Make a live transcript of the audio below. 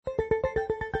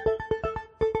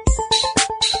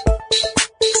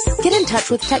Get in touch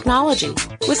with technology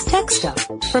with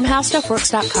TechStuff from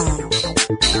HowStuffWorks.com.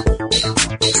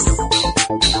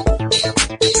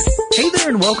 Hey there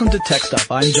and welcome to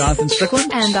TechStuff. I'm Jonathan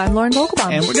Strickland. And I'm Lauren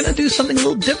Vogelbaum. And we're going to do something a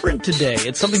little different today.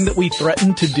 It's something that we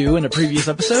threatened to do in a previous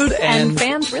episode. And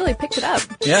fans really picked it up.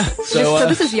 Yeah. So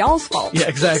this is y'all's fault. Yeah,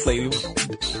 exactly.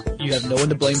 You have no one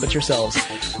to blame but yourselves.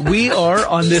 We are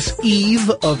on this eve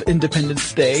of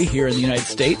Independence Day here in the United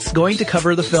States going to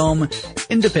cover the film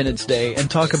Independence Day and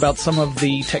talk about some of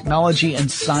the technology and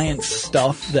science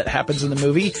stuff that happens in the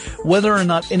movie, whether or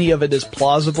not any of it is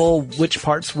plausible, which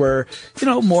parts were,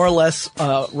 more or less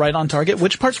right on target,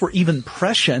 which parts were even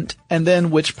prescient, and then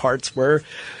which parts were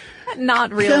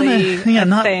not really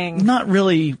thing. Not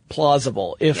really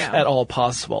plausible, if at all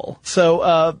possible.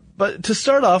 So, but to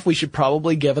start off, we should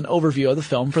probably give an overview of the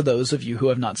film for those of you who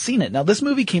have not seen it. Now, this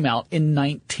movie came out in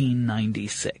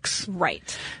 1996. Right.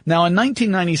 Now, in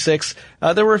 1996,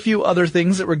 there were a few other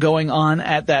things that were going on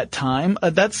at that time.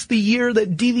 That's the year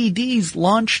that DVDs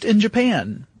launched in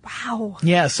Japan. Wow.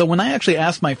 Yeah, so when I actually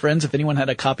asked my friends if anyone had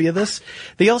a copy of this,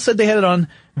 they all said they had it on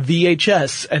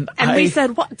VHS. And we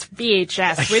said, what's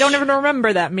VHS? We don't even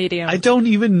remember that medium. I don't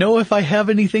even know if I have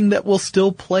anything that will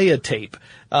still play a tape.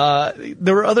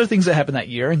 There were other things that happened that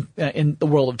year in the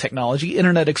world of technology.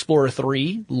 Internet Explorer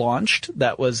 3 launched.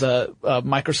 That was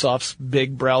Microsoft's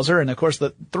big browser. And of course,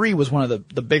 the 3 was one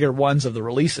of the bigger ones of the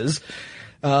releases.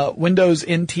 Windows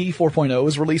NT 4.0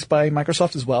 was released by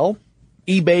Microsoft as well.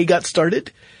 eBay got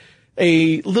started.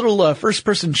 A little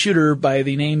first-person shooter by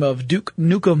the name of Duke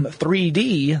Nukem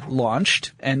 3D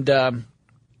launched, and that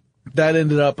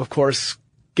ended up, of course,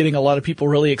 getting a lot of people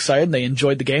really excited. They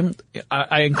enjoyed the game.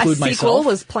 I include myself. A sequel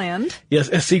was planned. Yes,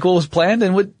 a sequel was planned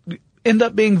and would end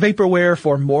up being vaporware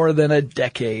for more than a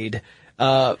decade.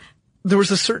 There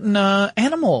was a certain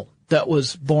animal that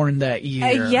was born that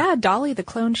year. Yeah, Dolly the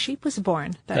cloned sheep was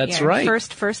born that year. That's right.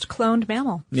 First cloned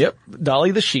mammal. Yep,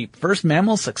 Dolly the sheep. First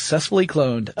mammal successfully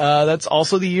cloned. That's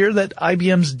also the year that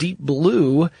IBM's Deep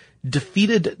Blue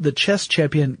defeated the chess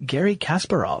champion Garry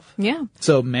Kasparov. Yeah.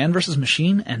 So man versus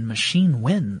machine, and machine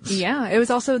wins. Yeah, it was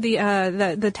also the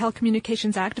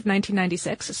Telecommunications Act of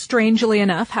 1996. Strangely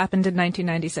enough, happened in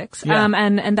 1996. Yeah.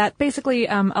 And that basically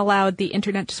allowed the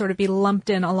internet to sort of be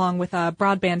lumped in along with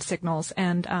broadband signals,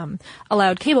 and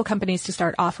allowed cable companies to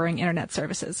start offering internet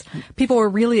services. People were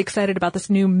really excited about this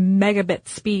new megabit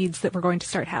speeds that were going to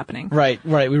start happening. Right.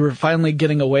 We were finally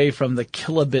getting away from the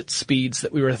kilobit speeds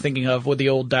that we were thinking of with the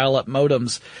old dial-up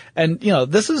modems. And,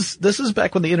 this is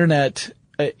back when the internet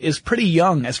is pretty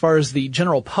young as far as the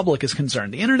general public is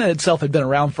concerned. The internet itself had been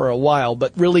around for a while,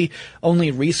 but really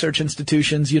only research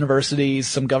institutions, universities,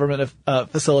 some government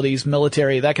facilities,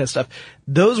 military, that kind of stuff.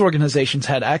 Those organizations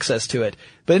had access to it.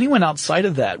 But anyone outside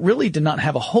of that really did not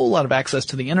have a whole lot of access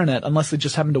to the internet unless they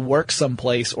just happened to work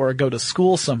someplace or go to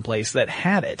school someplace that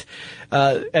had it.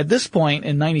 At this point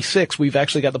in 96, we've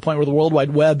actually got the point where the World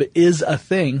Wide Web is a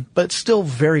thing, but still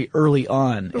very early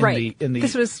on.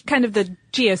 This was kind of the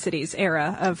GeoCities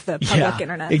era of the public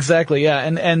internet. Exactly, yeah.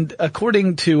 And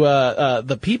according to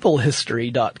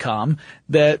thepeoplehistory.com,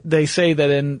 that they say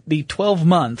that in the 12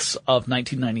 months of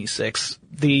 1996,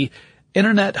 the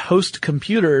Internet host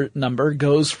computer number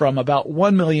goes from about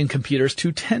 1 million computers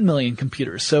to 10 million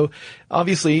computers. So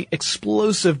obviously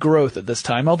explosive growth at this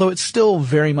time, although it's still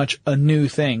very much a new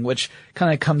thing, which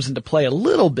kind of comes into play a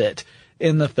little bit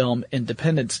in the film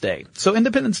Independence Day. So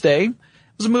Independence Day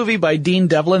was a movie by Dean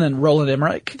Devlin and Roland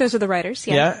Emmerich. Those are the writers,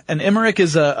 yeah. Yeah, and Emmerich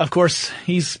is, of course,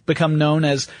 he's become known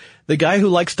as the guy who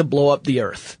likes to blow up the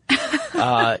earth.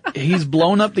 He's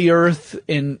blown up the earth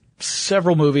in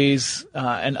several movies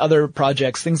and other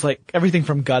projects, things like everything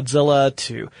from Godzilla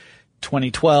to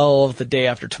 2012, The Day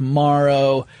After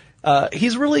Tomorrow.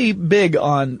 He's really big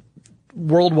on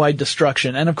worldwide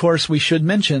destruction. And of course, we should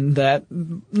mention that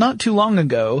not too long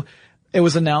ago, it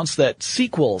was announced that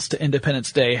sequels to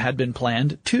Independence Day had been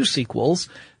planned, 2 sequels,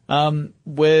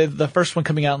 with the first one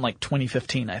coming out in like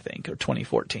 2015, I think, or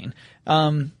 2014.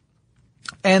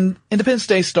 And Independence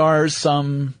Day stars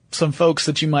some folks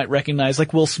that you might recognize,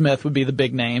 like Will Smith would be the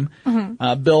big name.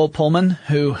 Mm-hmm. Bill Pullman,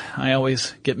 who I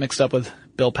always get mixed up with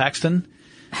Bill Paxton.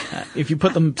 If you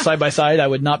put them side by side, I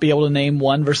would not be able to name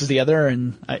one versus the other,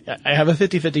 and I have a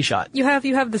 50-50 shot. You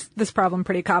have this problem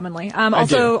pretty commonly.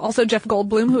 Also Jeff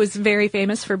Goldblum, who is very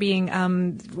famous for being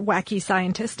wacky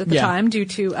scientist at the time due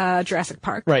to Jurassic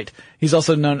Park. Right. He's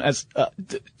also known as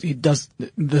he does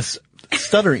this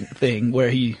stuttering thing where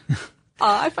he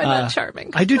I find that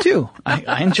charming. I do too.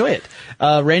 I enjoy it.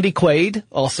 Randy Quaid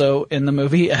also in the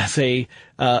movie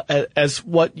as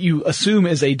what you assume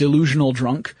is a delusional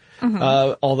drunk.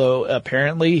 Mm-hmm. Although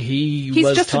apparently he's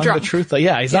was telling the truth.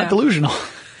 Yeah, he's not delusional.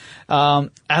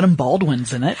 Adam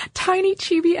Baldwin's in it. Tiny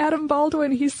chibi Adam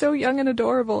Baldwin. He's so young and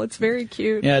adorable. It's very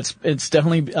cute. Yeah, it's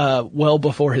definitely well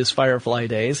before his Firefly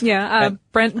days. Yeah,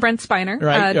 Brent Spiner,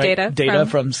 right. Data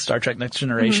from Star Trek Next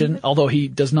Generation. Mm-hmm. Although he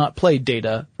does not play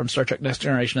Data from Star Trek Next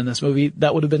Generation in this movie,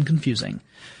 that would have been confusing.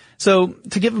 So,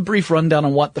 to give a brief rundown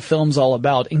on what the film's all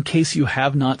about, in case you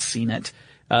have not seen it,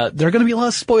 there are going to be a lot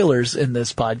of spoilers in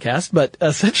this podcast, but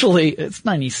essentially, it's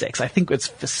 96. I think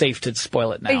it's safe to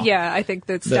spoil it now. Yeah, I think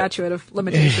the statute of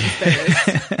limitations there is.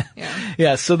 Yeah.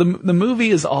 Yeah, so the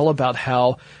movie is all about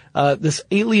how this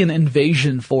alien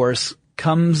invasion force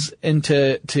comes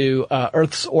into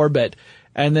Earth's orbit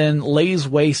and then lays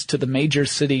waste to the major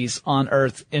cities on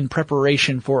Earth in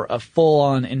preparation for a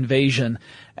full-on invasion.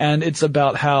 And it's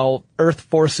about how Earth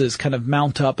forces kind of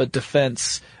mount up a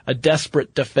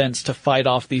desperate defense to fight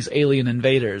off these alien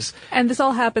invaders. And this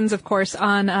all happens, of course,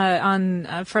 on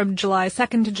from July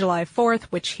 2nd to July 4th,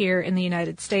 which here in the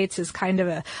United States is kind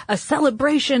of a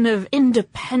celebration of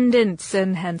independence,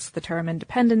 and hence the term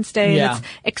Independence Day. Yeah. It's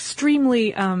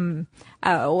extremely, not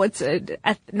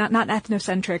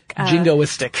ethnocentric.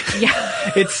 Jingoistic.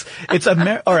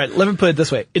 Yeah. All right, let me put it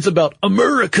this way. It's about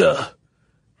America.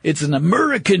 It's an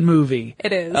American movie.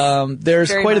 It is.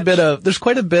 There's quite a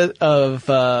bit of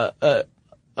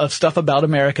stuff about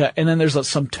America, and then there's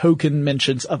some token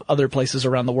mentions of other places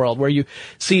around the world where you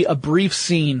see a brief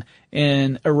scene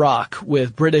in Iraq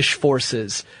with British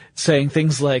forces saying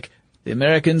things like, "The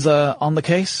Americans are on the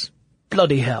case?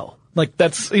 Bloody hell." Like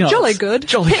that's, jolly good.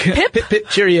 Jolly pip, good. pip. Pip,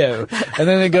 cheerio. And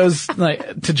then it goes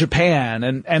like to Japan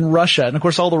and Russia. And of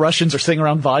course all the Russians are sitting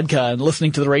around vodka and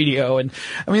listening to the radio. And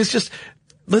I mean, it's just,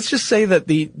 let's just say that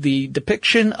the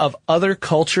depiction of other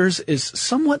cultures is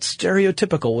somewhat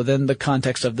stereotypical within the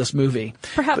context of this movie.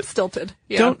 Perhaps stilted.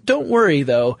 Yeah. Don't worry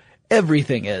though.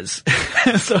 Everything is.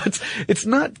 So it's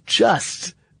not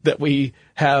just that we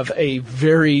have a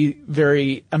very,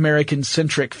 very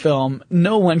American-centric film.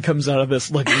 No one comes out of this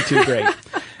looking too great.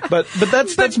 But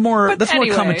that's more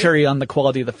commentary on the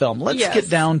quality of the film. Let's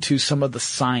get down to some of the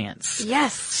science.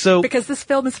 Yes. So, because this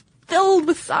film is filled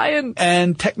with science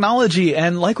and technology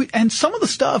and some of the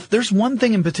stuff. There's one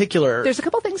thing in particular. There's a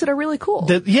couple things that are really cool.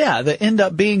 That end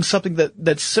up being something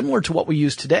that's similar to what we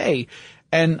use today.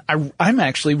 And I'm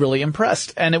actually really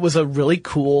impressed. And it was a really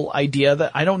cool idea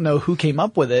that I don't know who came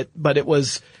up with it, but it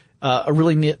was a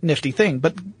really nifty thing.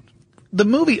 But the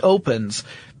movie opens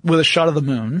with a shot of the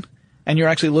moon, and you're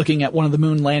actually looking at one of the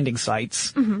moon landing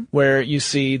sites, mm-hmm. where you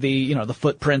see the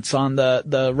footprints on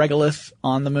the regolith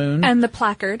on the moon. And the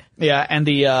placard. Yeah, and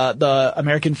the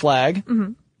American flag.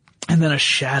 Mm-hmm. And then a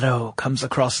shadow comes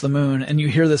across the moon, and you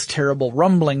hear this terrible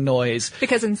rumbling noise.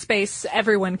 Because in space,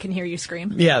 everyone can hear you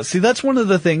scream. Yeah, see, that's one of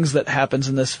the things that happens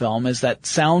in this film, is that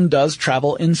sound does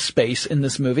travel in space in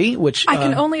this movie, which... I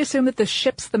can only assume that the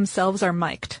ships themselves are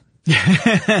mic'd.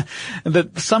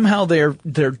 That somehow they're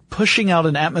pushing out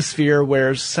an atmosphere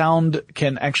where sound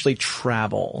can actually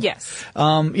travel. Yes.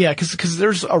 Yeah, cause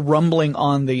there's a rumbling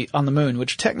on the moon,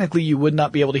 which technically you would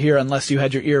not be able to hear unless you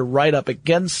had your ear right up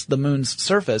against the moon's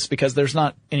surface, because there's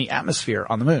not any atmosphere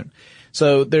on the moon.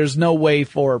 So there's no way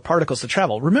for particles to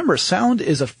travel. Remember, sound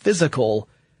is a physical,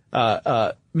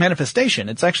 manifestation.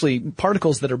 It's actually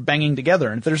particles that are banging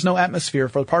together. And if there's no atmosphere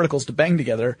for the particles to bang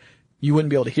together, you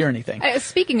wouldn't be able to hear anything.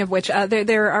 Speaking of which,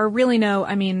 there are really no,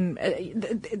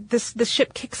 this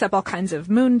ship kicks up all kinds of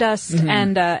moon dust,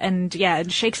 mm-hmm. and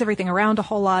it shakes everything around a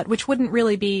whole lot, which wouldn't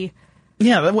really be...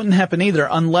 Yeah, that wouldn't happen either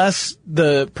unless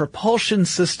the propulsion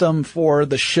system for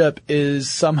the ship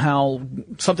is somehow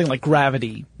something like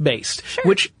gravity based, sure.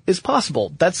 which is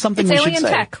possible. That's something we should say. It's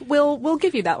alien tech. We'll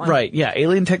give you that one. Right, yeah,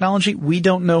 alien technology. We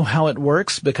don't know how it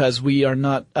works because we're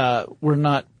not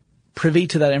privy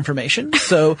to that information.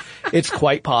 So it's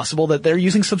quite possible that they're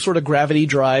using some sort of gravity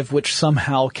drive which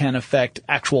somehow can affect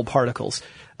actual particles.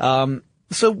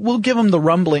 So we'll give them the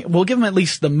rumbling. We'll give them at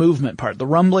least the movement part. The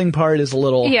rumbling part is a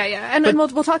little... Yeah. And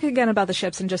we'll talk again about the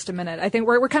ships in just a minute. I think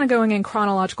we're kind of going in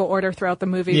chronological order throughout the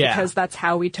movie because that's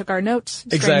how we took our notes,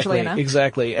 strangely enough.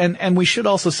 Exactly. And we should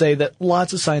also say that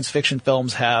lots of science fiction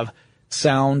films have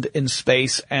sound in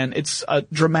space, and it's a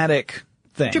dramatic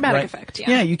thing. Dramatic right? effect, yeah.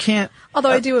 Yeah, you can't... Although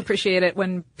I do appreciate it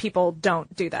when people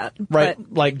don't do that. Right,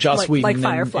 but, like Joss Whedon in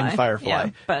Firefly.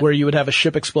 Yeah, but, where you would have a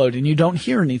ship explode and you don't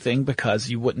hear anything because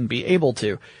you wouldn't be able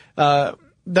to.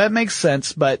 That makes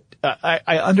sense, but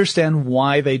I understand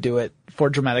why they do it for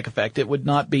dramatic effect. It would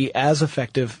not be as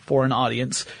effective for an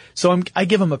audience. So I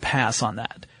give them a pass on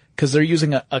that, because they're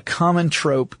using a common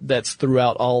trope that's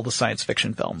throughout all the science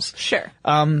fiction films. Sure.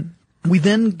 We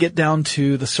then get down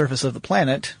to the surface of the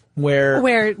planet,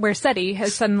 where SETI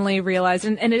has suddenly realized,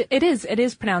 and it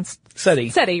is pronounced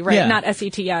SETI, right? Yeah. Not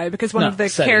SETI, because one of the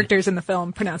SETI. characters in the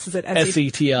film pronounces it SETI.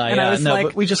 And Yeah, I was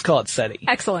but we just call it SETI.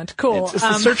 Excellent, cool. It's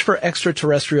the search for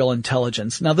extraterrestrial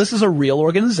intelligence. Now, this is a real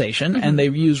organization, and they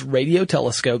use radio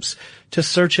telescopes to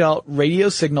search out radio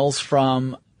signals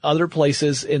from other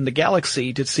places in the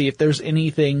galaxy to see if there's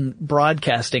anything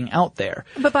broadcasting out there.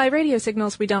 But by radio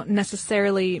signals, we don't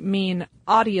necessarily mean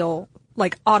audible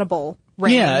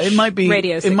range. Yeah, it might be.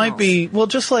 Radio signals. It might be. Well,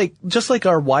 just like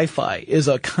our Wi-Fi is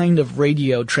a kind of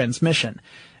radio transmission.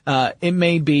 It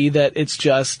may be that it's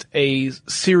just a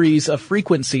series of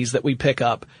frequencies that we pick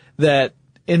up that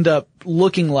end up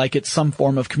looking like it's some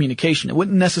form of communication. It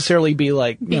wouldn't necessarily be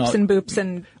like beeps and boops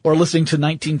and or listening to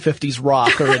 1950s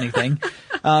rock or anything.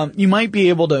 You might be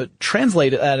able to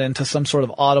translate that into some sort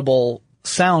of audible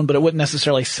sound, but it wouldn't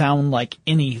necessarily sound like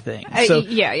anything. So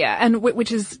yeah, and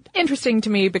which is interesting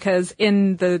to me because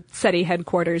in the SETI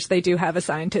headquarters they do have a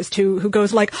scientist who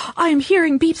goes like, I'm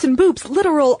hearing beeps and boops,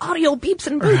 literal audio beeps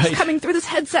and boops coming through this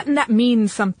headset, and that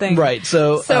means something. Right.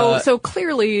 So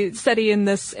clearly SETI in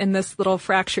this little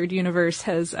fractured universe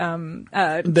has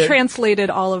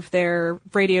translated all of their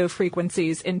radio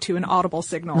frequencies into an audible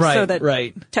signal, so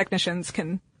that technicians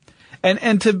can.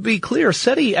 And to be clear,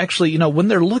 SETI actually, when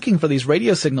they're looking for these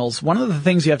radio signals, one of the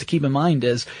things you have to keep in mind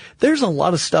is there's a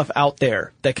lot of stuff out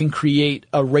there that can create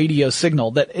a radio signal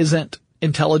that isn't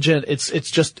intelligent.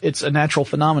 It's a natural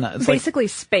phenomenon. It's basically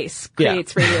space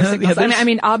creates radio signals. I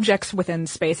mean, objects within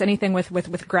space, anything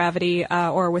with gravity,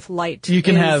 or with light. You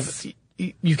can have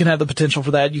the potential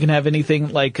for that. You can have anything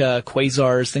like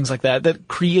quasars, things like that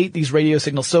create these radio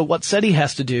signals. So what SETI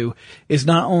has to do is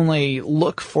not only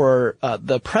look for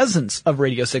the presence of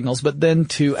radio signals, but then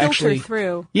to filter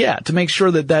through. Yeah, to make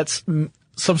sure that that's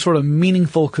some sort of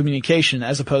meaningful communication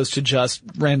as opposed to just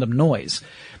random noise.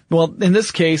 Well, in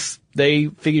this case, they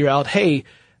figure out, hey,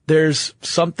 there's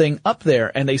something up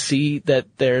there, and they see that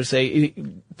there's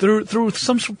through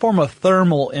some form of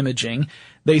thermal imaging,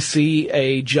 they see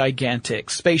a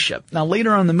gigantic spaceship. Now,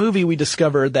 later on in the movie, we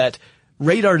discover that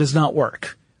radar does not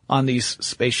work on these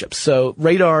spaceships. So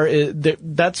radar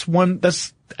that's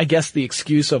I guess the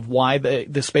excuse of why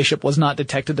the spaceship was not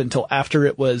detected until after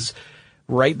it was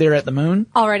right there at the moon.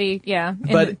 Already, yeah,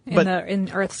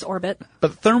 in Earth's orbit.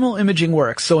 But thermal imaging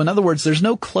works. So in other words, there's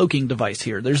no cloaking device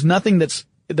here. There's nothing that's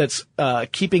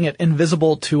keeping it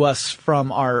invisible to us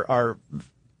from our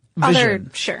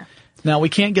vision. Sure. Now, we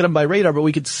can't get them by radar, but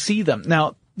we could see them.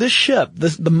 Now, this ship,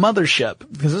 the mothership,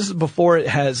 because this is before it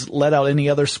has let out any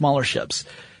other smaller ships,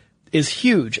 is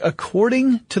huge.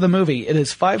 According to the movie, it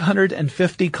is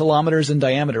 550 kilometers in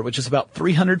diameter, which is about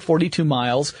 342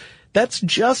 miles. That's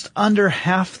just under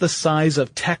half the size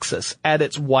of Texas at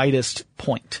its widest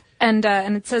point. And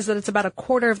it says that it's about a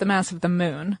quarter of the mass of the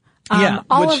moon.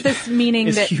 All of this meaning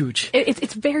is that huge.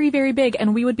 It's very, very big,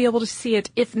 and we would be able to see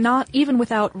it, if not even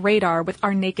without radar, with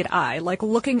our naked eye. Like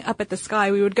looking up at the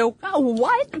sky, we would go, oh,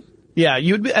 what? Yeah,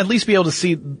 you'd at least be able to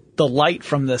see the light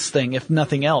from this thing, if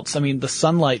nothing else. I mean, the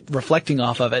sunlight reflecting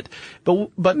off of it.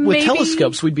 But with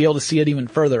telescopes, we'd be able to see it even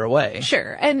further away.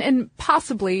 Sure, and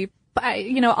possibly,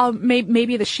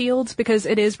 maybe the shields, because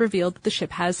it is revealed that the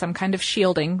ship has some kind of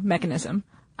shielding mechanism.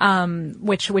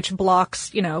 Which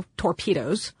blocks,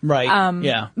 torpedoes. Right.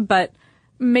 Yeah. But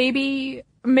maybe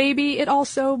it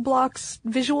also blocks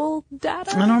visual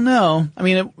data. I don't know. I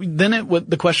mean,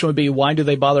 the question would be, why do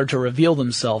they bother to reveal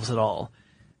themselves at all?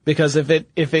 Because if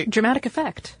it dramatic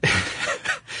effect.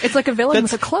 It's like a villain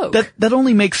with a cloak. That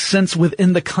only makes sense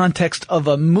within the context of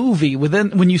a movie.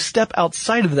 When you step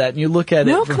outside of that and you look at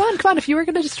it. No, come on. If you were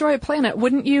going to destroy a planet,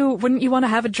 wouldn't you want to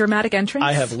have a dramatic entrance?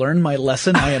 I have learned my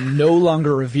lesson. I am no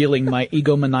longer revealing my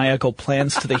egomaniacal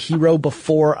plans to the hero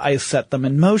before I set them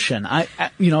in motion.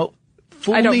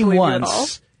 Fool me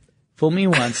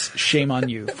once, shame on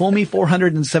you. Fool me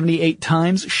 478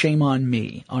 times, shame on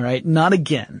me. All right, not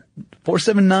again.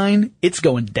 479, it's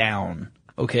going down.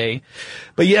 Okay,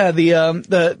 but yeah,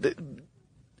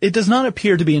 it does not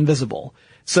appear to be invisible.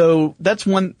 So that's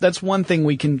one thing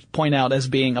we can point out as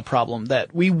being a problem,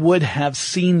 that we would have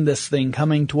seen this thing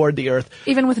coming toward the Earth.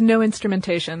 Even with no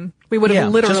instrumentation. We would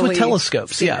have literally just with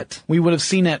telescopes, it. We would have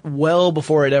seen it well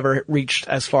before it ever reached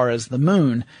as far as the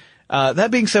moon.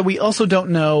 That being said, we also don't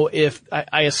know if,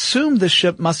 I assume this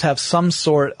ship must have some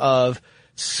sort of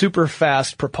super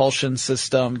fast propulsion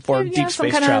system for deep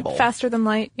space travel. Faster than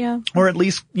light, yeah. Or at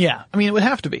least, yeah. I mean, it would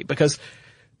have to be, because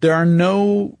there are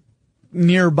no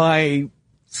nearby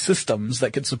systems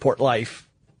that could support life,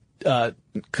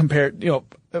 compared,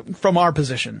 from our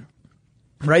position.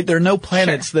 right? There are no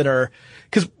planets that are,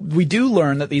 because we do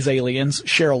learn that these aliens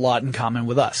share a lot in common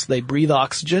with us. They breathe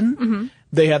oxygen. Mm-hmm.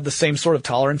 They have the same sort of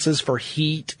tolerances for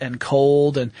heat and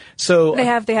cold, and so they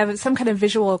have some kind of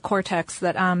visual cortex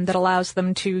that allows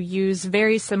them to use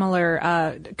very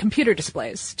similar computer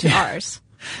displays to ours.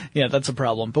 Yeah, that's a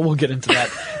problem, but we'll get into that.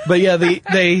 But yeah,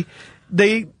 they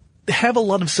have a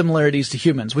lot of similarities to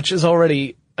humans, which is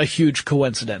already a huge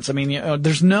coincidence. I mean,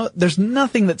 there's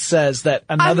nothing that says that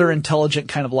another intelligent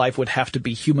kind of life would have to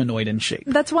be humanoid in shape.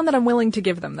 That's one that I'm willing to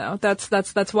give them, though.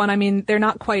 That's one. I mean, they're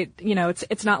not quite,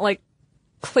 it's not like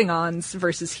Klingons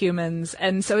versus humans,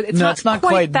 and so it's not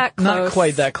quite that close. Not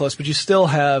quite that close, but you still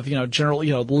have, general,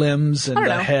 limbs and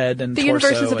a head and the torso.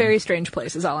 universe is a very strange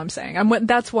place, is all I'm saying.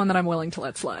 That's one that I'm willing to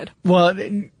let slide. Well,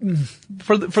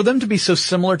 for them to be so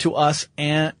similar to us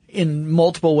and in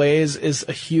multiple ways is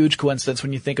a huge coincidence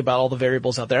when you think about all the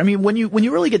variables out there. I mean, when you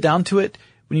really get down to it,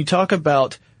 when you talk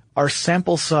about our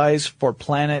sample size for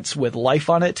planets with life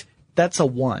on it, that's a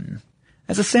 1.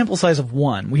 That's a sample size of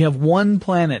 1. We have one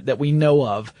planet that we know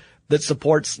of that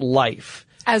supports life.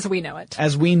 As we know it.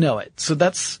 As we know it. So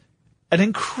that's an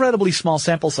incredibly small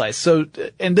sample size. So,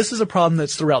 and this is a problem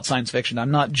that's throughout science fiction.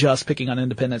 I'm not just picking on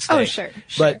Independence Day. Oh, sure.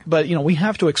 But, we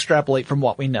have to extrapolate from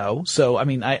what we know. So, I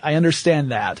mean, I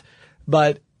understand that.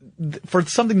 But for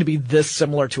something to be this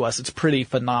similar to us, it's pretty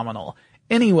phenomenal.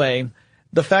 Anyway,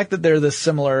 the fact that they're this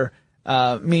similar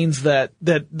means that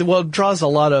it draws a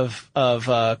lot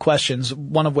of questions.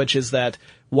 One of which is that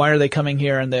why are they coming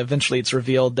here? And eventually it's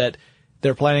revealed that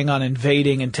they're planning on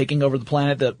invading and taking over the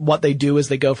planet. That what they do is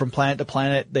they go from planet to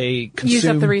planet. They consume, use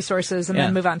up the resources and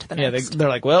then move on to the next. Yeah, they're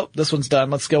like, well, this one's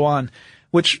done. Let's go on.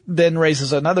 Which then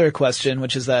raises another question,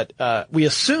 which is that we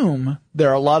assume there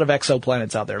are a lot of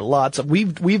exoplanets out there.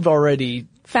 We've already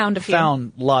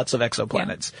found lots of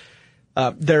exoplanets.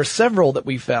 Yeah. There are several that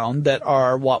we found that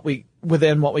are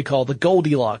within what we call the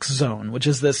Goldilocks zone, which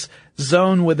is this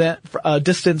zone within a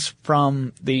distance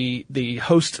from the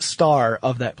host star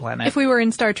of that planet. If we were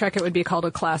in Star Trek, it would be called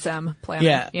a Class M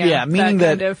planet. Yeah, meaning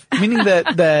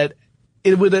that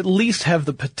it would at least have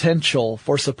the potential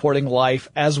for supporting life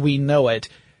as we know it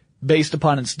based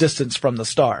upon its distance from the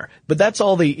star. But that's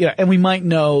all and we might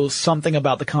know something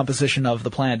about the composition of the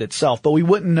planet itself, but we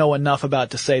wouldn't know enough about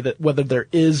it to say that whether there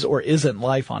is or isn't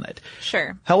life on it.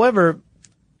 Sure. However,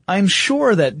 I'm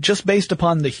sure that just based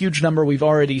upon the huge number we've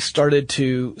already started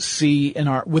to see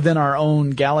within our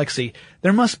own galaxy,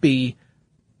 there must be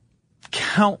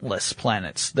countless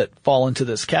planets that fall into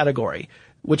this category,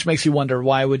 which makes you wonder,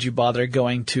 why would you bother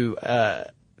going to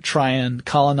try and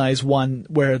colonize one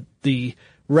where the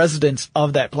residents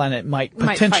of that planet might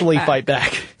potentially fight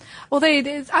back? Well,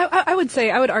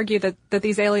 I would argue that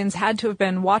these aliens had to have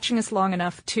been watching us long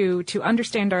enough to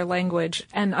understand our language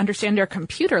and understand our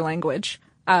computer language,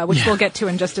 which we'll get to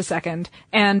in just a second,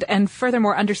 and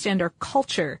furthermore understand our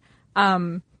culture.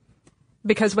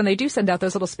 Because when they do send out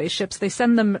those little spaceships, they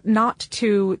send them not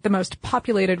to the most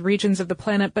populated regions of the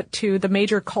planet, but to the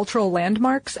major cultural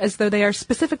landmarks, as though they are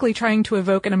specifically trying to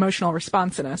evoke an emotional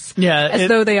response in us. Yeah. As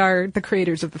though they are the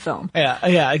creators of the film.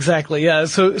 Yeah, exactly. Yeah.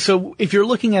 So if you're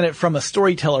looking at it from a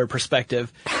storyteller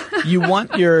perspective, you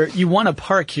want to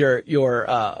park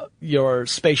your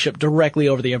spaceship directly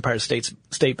over the Empire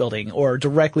State Building or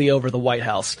directly over the White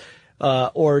House.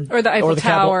 Or the Eiffel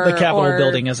Tower, the Capitol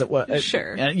building, as it was.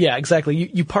 Sure. Yeah,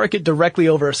 exactly. You park it directly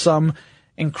over some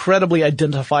incredibly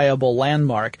identifiable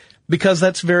landmark because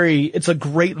it's a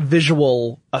great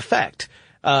visual effect.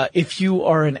 If you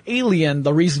are an alien,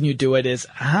 the reason you do it is,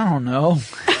 I don't know.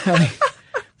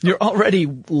 You're already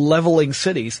leveling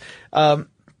cities.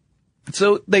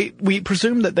 So we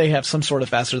presume that they have some sort of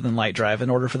faster than light drive in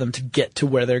order for them to get to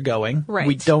where they're going. Right.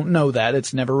 We don't know that.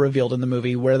 It's never revealed in the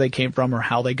movie where they came from or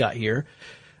how they got here.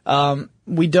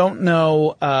 We don't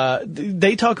know,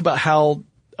 they talk about how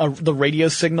the radio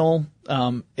signal,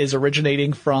 is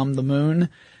originating from the moon.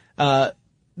 I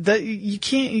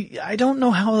don't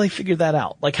know how they figured that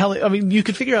out. Like you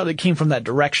could figure out it came from that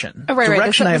direction. Oh, right,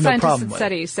 direction right. I have no problem with. The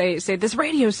scientists at SETI say this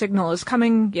radio signal is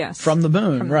coming, yes. From the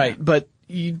moon, right. But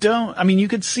you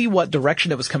could see what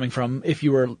direction it was coming from if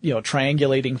you were,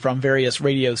 triangulating from various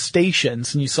radio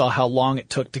stations and you saw how long it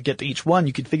took to get to each one.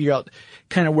 You could figure out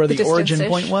kind of where the origin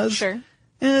point was. Sure.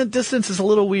 Distance is a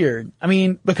little weird. I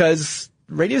mean, because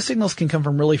radio signals can come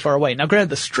from really far away. Now, granted,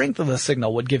 the strength of the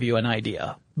signal would give you an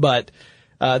idea, but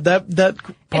that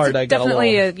part I got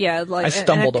I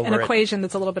stumbled over an equation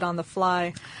that's a little bit on the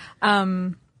fly.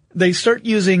 They start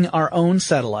using our own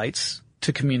satellites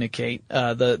to communicate,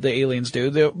 the aliens do.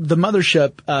 The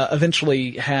mothership,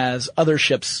 eventually has other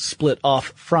ships split off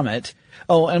from it.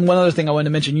 Oh, and one other thing I wanted to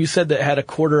mention, you said that it had a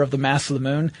quarter of the mass of the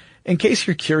moon. in case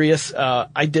you're curious,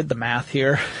 I did the math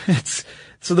here.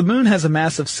 So the moon has a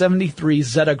mass of 73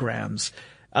 zettagrams,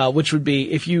 which would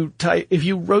be if you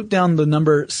wrote down the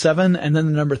number 7 and then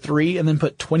the number 3 and then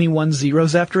put 21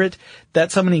 zeros after it,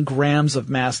 that's how many grams of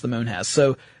mass the moon has.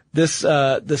 So this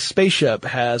spaceship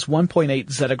has 1.8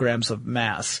 zettagrams of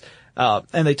mass.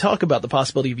 And they talk about the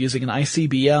possibility of using an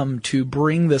ICBM to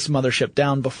bring this mothership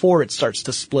down before it starts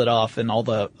to split off and all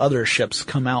the other ships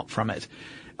come out from it.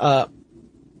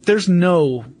 There's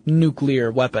no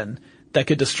nuclear weapon that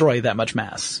could destroy that much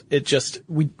mass. It just,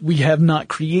 we have not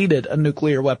created a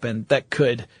nuclear weapon that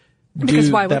could do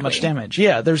that much damage.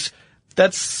 Yeah,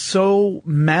 that's so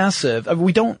massive. I mean,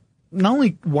 we don't, not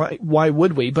only why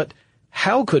would we, but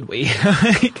how could we?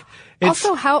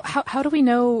 Also, how do we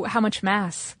know how much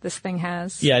mass this thing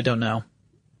has? Yeah, I don't know.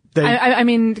 I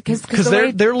mean, because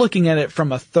they're looking at it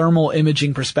from a thermal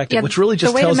imaging perspective, which really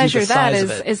just tells you the size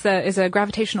of it. Is a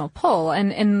gravitational pull,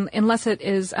 and unless it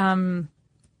is,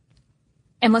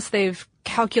 unless they've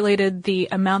calculated the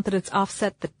amount that it's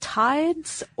offset the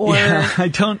tides, or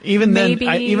even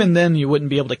then you wouldn't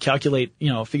be able to calculate,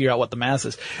 figure out what the mass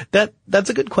is. That's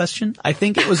a good question. I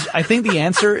think the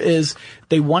answer is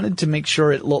they wanted to make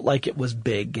sure it looked like it was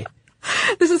big.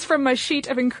 This is from my sheet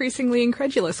of increasingly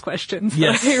incredulous questions.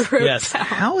 Yes, that I wrote down.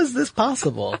 How is this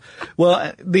possible?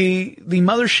 Well, the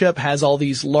mothership has all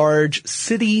these large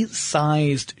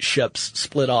city-sized ships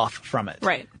split off from it.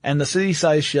 Right. And the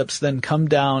city-sized ships then come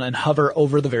down and hover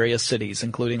over the various cities,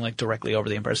 including like directly over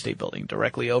the Empire State Building,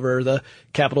 directly over the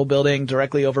Capitol Building,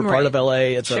 directly over part of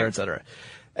LA, et cetera, et cetera.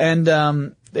 And,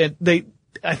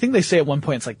 I think they say at one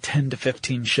point it's like 10 to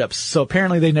 15 ships. So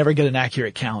apparently they never get an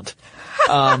accurate count.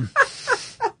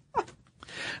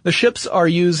 The ships are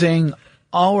using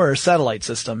our satellite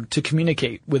system to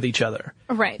communicate with each other.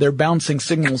 Right. They're bouncing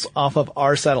signals off of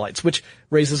our satellites, which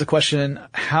raises a question,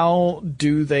 how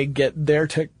do they get their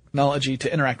technology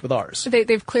to interact with ours?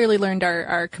 They've clearly learned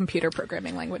our computer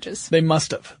programming languages. They must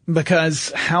have,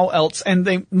 because how else, and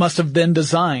they must have then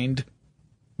designed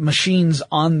machines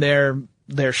on their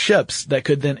ships that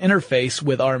could then interface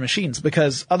with our machines,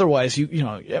 because otherwise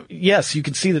yes, you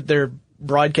can see that they're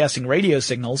broadcasting radio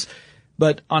signals,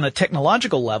 but on a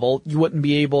technological level, you wouldn't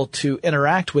be able to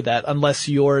interact with that unless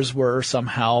yours were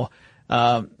somehow,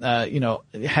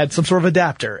 had some sort of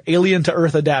adapter, alien to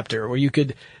Earth adapter, where you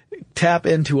could tap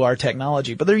into our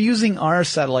technology. But they're using our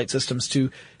satellite systems to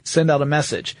send out a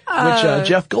message, which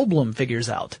Jeff Goldblum figures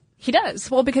out. He does.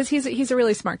 Well, because he's a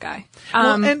really smart guy.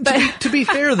 To be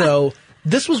fair, though,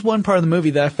 this was one part of the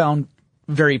movie that I found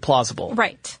very plausible.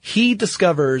 Right. He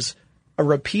discovers a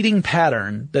repeating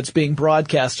pattern that's being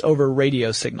broadcast over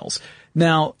radio signals.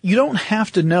 Now, you don't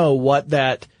have to know what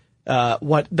that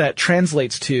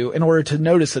translates to in order to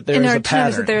notice that there is a pattern. To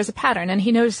notice that there is a pattern, and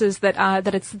he notices that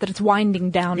it's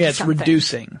winding down. Yeah, to it's something.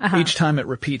 reducing. Each time it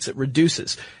repeats, it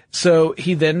reduces. So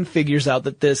he then figures out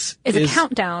that this is a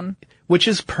countdown, which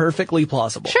is perfectly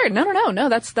plausible. Sure. No.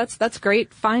 That's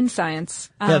great. Fine science.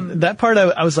 That part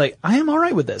I was like, I am all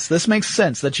right with this. This makes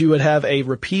sense that you would have a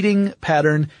repeating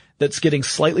pattern that's getting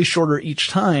slightly shorter each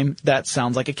time. That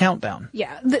sounds like a countdown.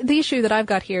 Yeah. The issue that I've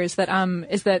got here is that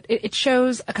it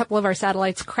shows a couple of our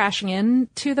satellites crashing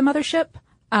into the mothership,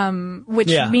 which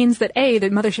means that the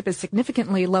mothership is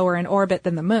significantly lower in orbit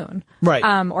than the moon. Right.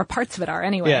 Or parts of it are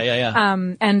anyway.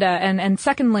 Yeah. And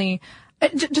secondly,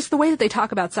 just the way that they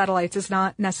talk about satellites is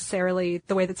not necessarily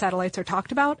the way that satellites are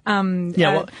talked about.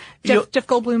 Jeff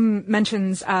Goldblum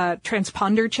mentions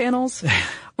transponder channels,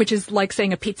 which is like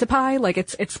saying a pizza pie. Like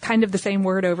it's kind of the same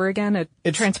word over again. A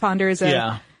transponder is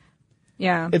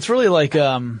It's really like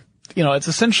it's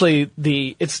essentially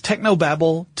it's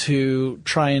technobabble to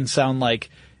try and sound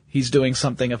like he's doing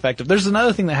something effective. There's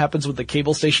another thing that happens with the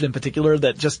cable station in particular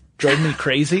that just drove me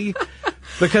crazy.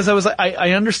 Because I was like,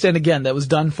 I understand again that was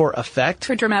done for effect.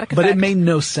 For dramatic effect. But it made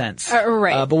no sense.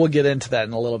 Right. But we'll get into that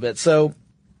in a little bit. So,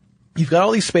 you've got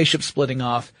all these spaceships splitting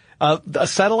off. A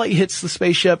satellite hits the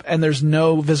spaceship and there's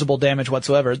no visible damage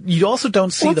whatsoever. You also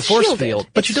don't see the force field.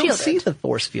 But you don't see the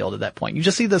force field at that point. You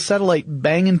just see the satellite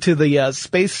bang into the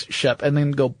spaceship and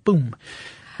then go boom.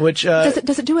 Which,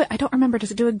 does it do it? I don't remember.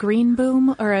 Does it do a green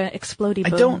boom or an explodey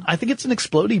boom? I think it's an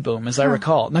explodey boom, as I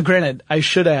recall. Now granted, I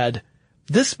should add,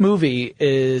 this movie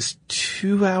is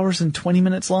 2 hours and 20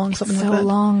 minutes long, something like that. So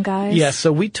long, guys. Yeah,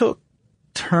 so we took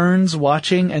turns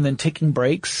watching and then taking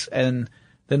breaks and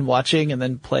then watching and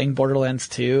then playing Borderlands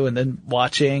 2 and then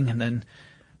watching and then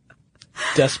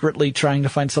desperately trying to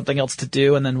find something else to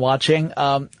do and then watching.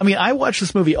 I watched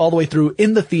this movie all the way through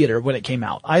in the theater when it came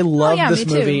out. I loved this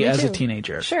movie as a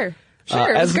teenager. Sure.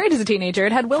 It was great as a teenager.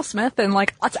 It had Will Smith and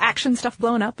like lots of action stuff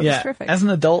blowing up. It was terrific. As an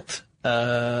adult,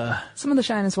 Some of the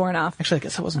shine is worn off. Actually, I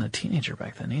guess I wasn't a teenager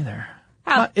back then either.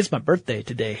 Ah. It's my birthday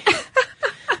today.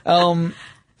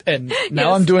 And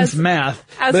now I'm doing some math.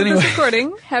 As but of anyway, this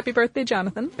recording, happy birthday,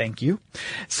 Jonathan. Thank you.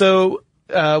 So,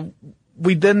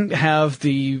 we then have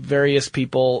the various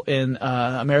people in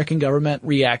American government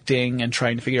reacting and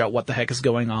trying to figure out what the heck is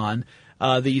going on.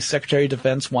 The Secretary of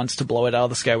Defense wants to blow it out of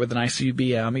the sky with an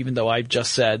ICBM, even though I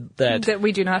just said that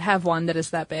we do not have one that is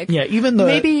that big. Yeah, even though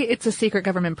maybe it's a secret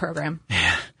government program.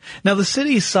 Yeah. Now the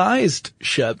city-sized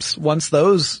ships, once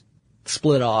those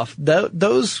split off,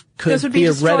 those could would be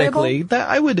theoretically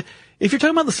if you're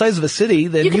talking about the size of a city,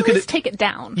 then you could at least take it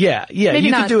down. Yeah, Maybe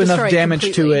you could do enough damage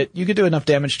completely. to it. You could do enough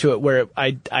damage to it where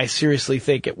I seriously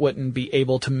think it wouldn't be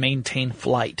able to maintain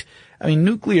flight. I mean,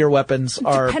 nuclear weapons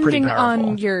are pretty depending powerful.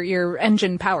 on your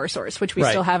engine power source, which we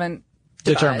still haven't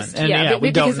determined. devised. And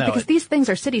we don't know because it. these things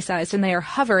are city-sized and they are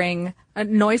hovering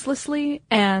noiselessly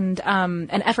and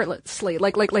effortlessly.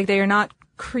 Like they are not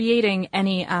creating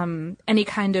any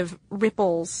kind of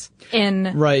ripples in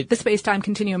the space-time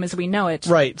continuum as we know it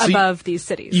above these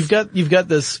cities. You've got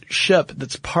this ship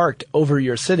that's parked over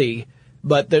your city,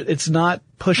 but it's not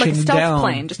pushing like a stealth down.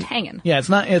 plane just hanging. Yeah,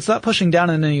 it's not pushing down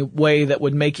in any way that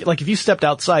would make you, like if you stepped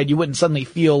outside, you wouldn't suddenly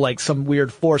feel like some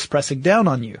weird force pressing down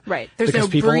on you. Right. There's no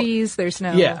breeze, there's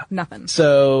no nothing.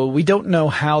 So we don't know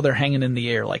how they're hanging in the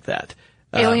air like that.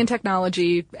 Alien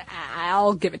technology,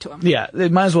 I'll give it to them. Yeah,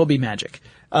 it might as well be magic.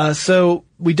 So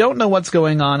we don't know what's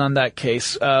going on that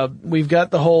case. We've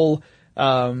got the whole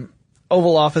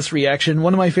Oval Office reaction.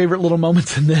 One of my favorite little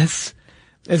moments in this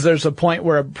is there's a point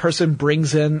where a person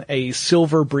brings in a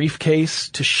silver briefcase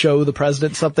to show the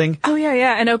president something. Oh,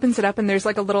 yeah, and opens it up and there's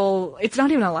like a little, it's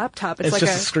not even a laptop. It's like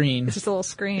just a screen. It's just a little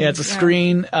screen. Yeah, it's a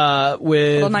screen, with a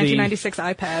little 1996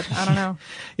 iPad. I don't know.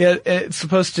 Yeah, it's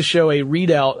supposed to show a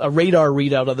radar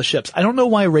readout of the ships. I don't know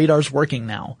why radar's working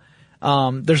now.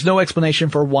 There's no explanation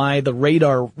for why the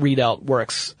radar readout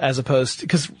works as opposed to,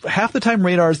 because half the time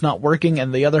radar is not working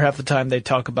and the other half the time they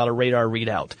talk about a radar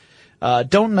readout.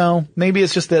 Don't know. Maybe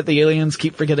it's just that the aliens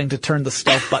keep forgetting to turn the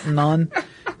stealth button on.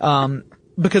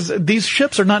 Because these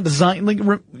ships are not designed,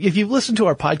 if you've listened to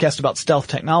our podcast about stealth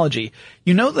technology,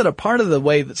 you know that a part of the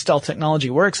way that stealth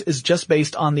technology works is just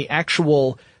based on the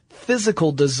actual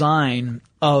physical design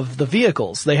of the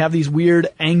vehicles. They have these weird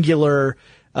angular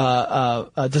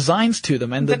designs to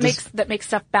them, and that makes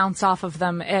stuff bounce off of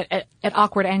them at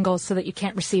awkward angles so that you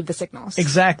can't receive the signals.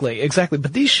 Exactly.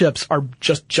 But these ships are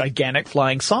just gigantic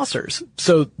flying saucers,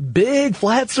 so big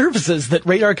flat surfaces that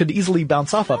radar could easily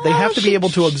bounce off of. They have to be able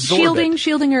to absorb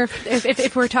shielding, or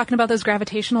if we're talking about those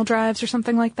gravitational drives or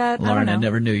something like that. Lauren, I don't know. I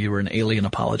never knew you were an alien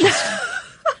apologist.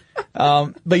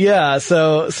 But yeah,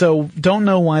 so don't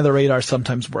know why the radar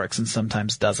sometimes works and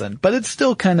sometimes doesn't, but it's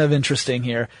still kind of interesting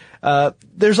here.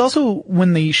 There's also,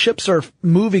 when the ships are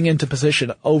moving into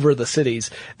position over the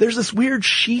cities, there's this weird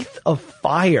sheath of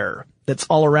fire that's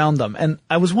all around them. And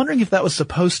I was wondering if that was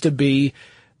supposed to be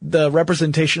the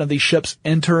representation of these ships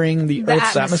entering the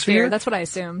Earth's atmosphere. That's what I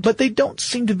assumed. But they don't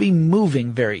seem to be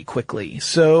moving very quickly.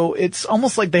 So it's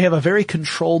almost like they have a very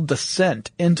controlled descent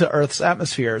into Earth's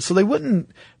atmosphere. So they wouldn't,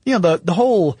 the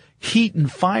whole heat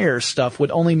and fire stuff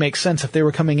would only make sense if they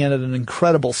were coming in at an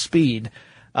incredible speed.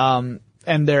 And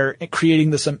they're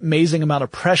creating this amazing amount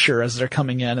of pressure as they're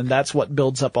coming in, and that's what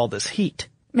builds up all this heat.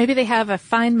 Maybe they have a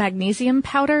fine magnesium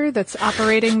powder that's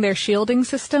operating their shielding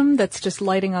system that's just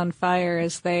lighting on fire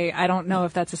I don't know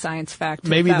if that's a science fact.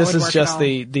 Maybe this is just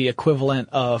the equivalent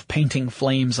of painting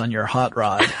flames on your hot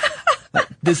rod. Like,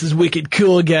 this is wicked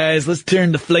cool, guys. Let's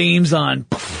turn the flames on.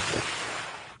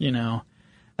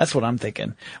 That's what I'm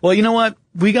thinking. Well, you know what?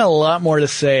 We got a lot more to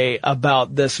say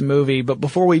about this movie, but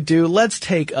before we do, let's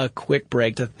take a quick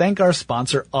break to thank our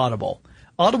sponsor, Audible.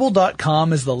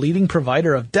 Audible.com is the leading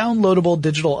provider of downloadable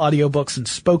digital audiobooks and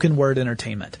spoken word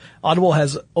entertainment. Audible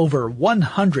has over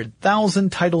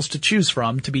 100,000 titles to choose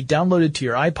from to be downloaded to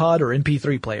your iPod or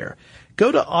MP3 player.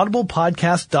 Go to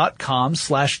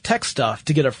audiblepodcast.com/techstuff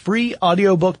to get a free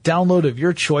audiobook download of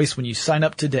your choice when you sign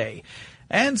up today.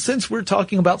 And since we're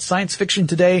talking about science fiction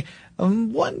today,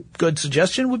 one good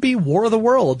suggestion would be War of the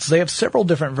Worlds. They have several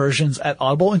different versions at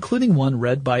Audible, including one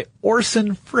read by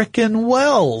Orson frickin'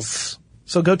 Welles.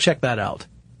 So go check that out.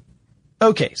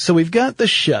 Okay, so we've got the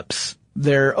ships.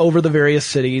 They're over the various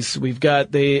cities. We've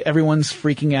got everyone's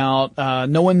freaking out.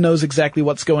 No one knows exactly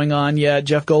what's going on yet.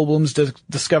 Jeff Goldblum's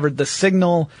discovered the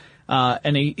signal.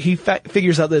 And he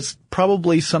figures out that it's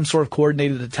probably some sort of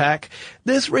coordinated attack.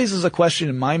 This raises a question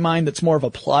in my mind that's more of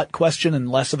a plot question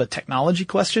and less of a technology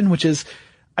question, which is,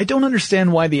 I don't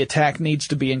understand why the attack needs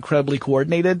to be incredibly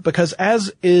coordinated, because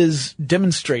as is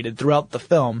demonstrated throughout the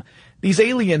film, these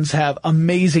aliens have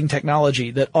amazing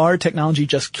technology that our technology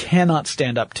just cannot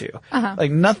stand up to.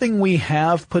 Like nothing we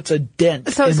have puts a dent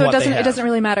in what they have. It doesn't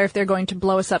really matter if they're going to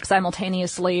blow us up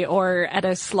simultaneously or at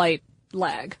a slight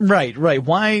lag. Right.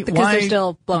 Why? Because they're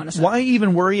still blowing us up. Why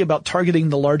even worry about targeting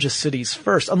the largest cities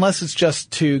first, unless it's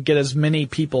just to get as many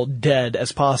people dead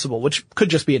as possible, which could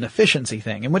just be an efficiency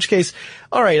thing. In which case,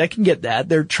 all right, I can get that.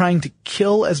 They're trying to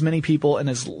kill as many people in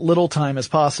as little time as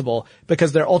possible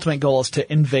because their ultimate goal is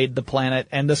to invade the planet,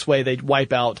 and this way they'd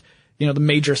wipe out the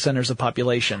major centers of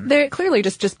population. They're clearly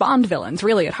just Bond villains,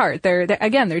 really, at heart. They're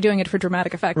doing it for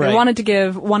dramatic effect. Right. They wanted to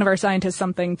give one of our scientists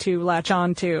something to latch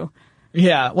on to.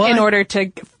 Yeah, well, in order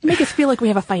to make us feel like we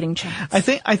have a fighting chance.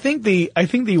 I think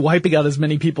the wiping out as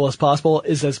many people as possible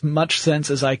is as much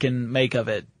sense as I can make of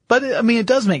it. But I mean, it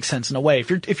does make sense in a way. If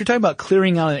you're talking about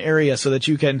clearing out an area so that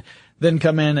you can then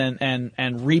come in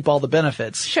and reap all the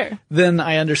benefits. Sure. Then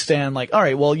I understand, like, all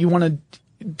right, well, you want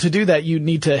to do that, you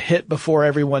need to hit before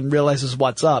everyone realizes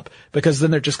what's up, because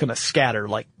then they're just going to scatter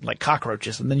like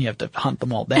cockroaches, and then you have to hunt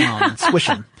them all down and squish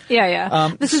them.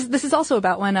 Yeah. This is also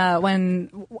about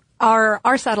when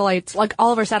our satellites, like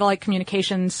all of our satellite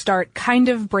communications, start kind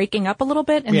of breaking up a little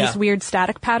bit in this weird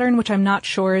static pattern, which I'm not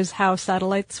sure is how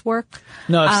satellites work.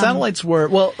 No, if satellites were,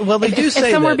 if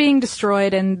some were being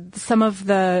destroyed and some of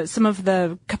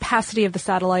the capacity of the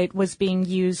satellite was being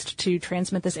used to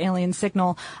transmit this alien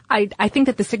signal, I think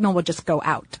that the signal would just go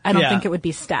out. I don't think it would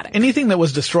be static. Anything that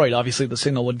was destroyed, obviously the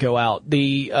signal would go out.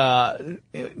 Having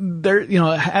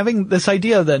this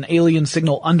idea of an alien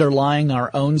signal underlying our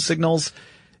own signals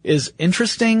is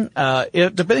interesting.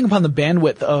 Depending upon the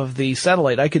bandwidth of the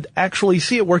satellite, I could actually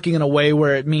see it working in a way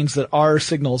where it means that our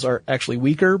signals are actually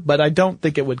weaker, but I don't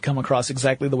think it would come across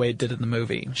exactly the way it did in the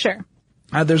movie. Sure.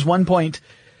 There's one point,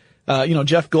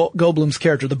 Jeff Goldblum's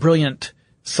character, the brilliant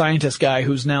scientist guy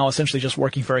who's now essentially just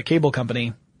working for a cable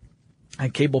company, a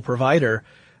cable provider.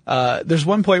 There's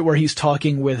one point where he's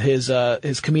talking with his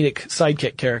comedic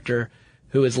sidekick character,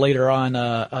 who is later on,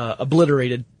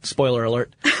 obliterated, spoiler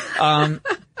alert,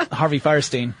 Harvey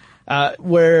Firestein,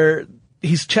 where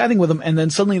he's chatting with him, and then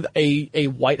suddenly a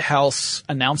White House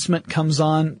announcement comes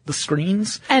on the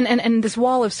screens. And this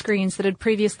wall of screens that had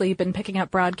previously been picking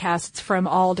up broadcasts from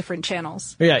all different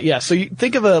channels. Yeah. So you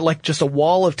think of just a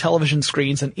wall of television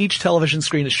screens, and each television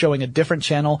screen is showing a different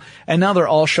channel, and now they're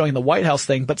all showing the White House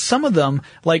thing, but some of them,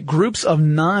 like groups of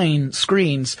 9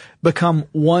 screens, become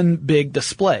one big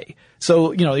display.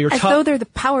 So, you're as though they're the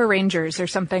Power Rangers or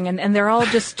something, and they're all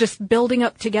just building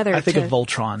up together. I think of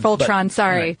Voltron. Voltron,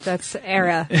 sorry. Right. That's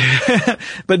era.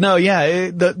 But no,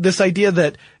 this idea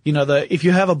that, if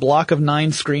you have a block of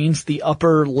 9 screens, the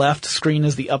upper left screen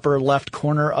is the upper left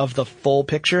corner of the full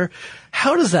picture.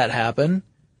 How does that happen?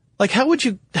 Like, how would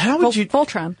you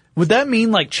Voltron. Would that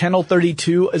mean like channel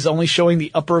 32 is only showing the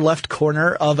upper left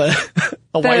corner of a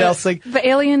White House thing? The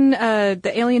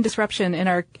alien disruption in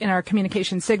our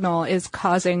communication signal is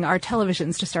causing our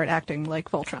televisions to start acting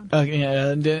like Voltron.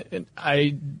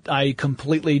 I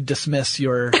completely dismiss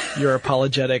your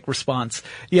apologetic response.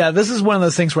 Yeah, this is one of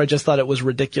those things where I just thought it was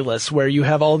ridiculous, where you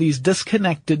have all these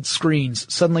disconnected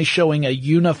screens suddenly showing a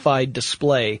unified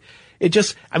display. It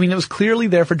was clearly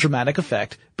there for dramatic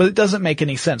effect, but it doesn't make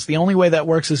any sense. The only way that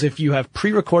works is if you have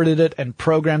pre-recorded it and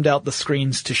programmed out the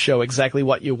screens to show exactly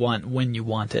what you want when you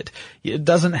want it. It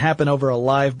doesn't happen over a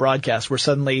live broadcast where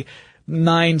suddenly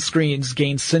 9 screens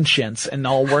gain sentience and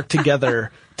all work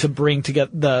together to bring together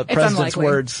the president's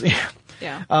words.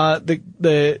 Yeah.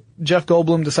 The Jeff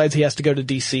Goldblum decides he has to go to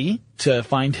DC to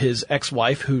find his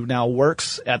ex-wife, who now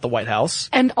works at the White House.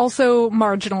 And also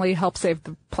marginally help save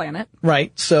the planet.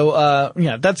 Right. So,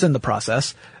 that's in the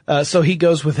process. So he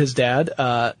goes with his dad,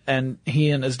 and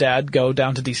he and his dad go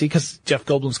down to DC because Jeff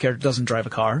Goldblum's character doesn't drive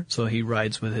a car. So he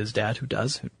rides with his dad, who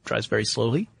drives very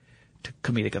slowly to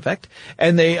comedic effect.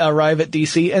 And they arrive at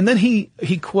DC, and then he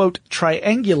quote,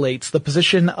 triangulates the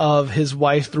position of his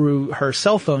wife through her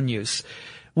cell phone use,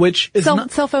 which is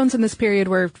cell phones in this period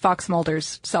were Fox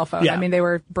Mulder's cell phone. Yeah. I mean, they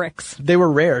were bricks. They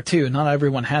were rare too. Not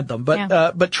everyone had them, but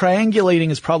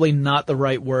triangulating is probably not the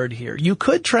right word here. You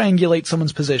could triangulate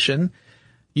someone's position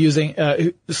using,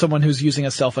 someone who's using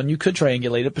a cell phone. You could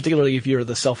triangulate it, particularly if you're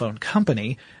the cell phone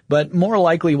company, but more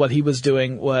likely what he was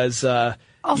doing was,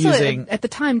 also, at the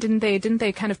time, didn't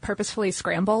they kind of purposefully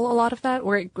scramble a lot of that?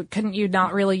 Or couldn't you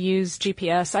not really use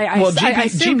GPS?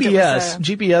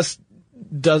 GPS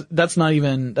that's not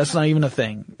even a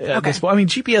thing at this point. I mean,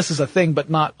 GPS is a thing, but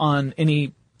not on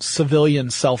any civilian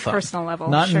cell phone. Personal level.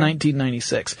 Not in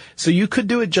 1996. So you could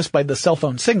do it just by the cell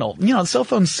phone signal. The cell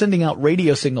phone's sending out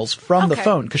radio signals from the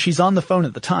phone because she's on the phone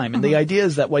at the time. And the idea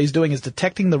is that what he's doing is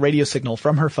detecting the radio signal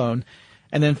from her phone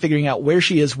and then figuring out where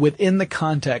she is within the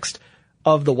context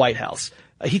of the White House.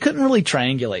 He couldn't really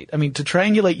triangulate. I mean, to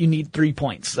triangulate, you need 3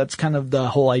 points. That's kind of the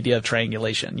whole idea of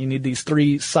triangulation. You need these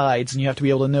 3 sides, and you have to be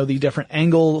able to know the different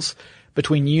angles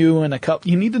between you and a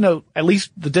couple. You need to know at least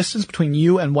the distance between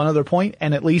you and one other point,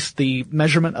 and at least the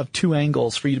measurement of 2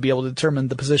 angles for you to be able to determine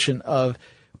the position of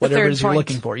whatever it is you're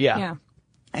looking for. Yeah.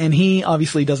 And he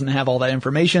obviously doesn't have all that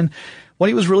information. What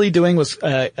he was really doing was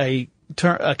a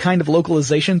kind of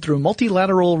localization through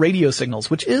multilateral radio signals,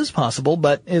 which is possible,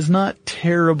 but is not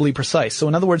terribly precise. So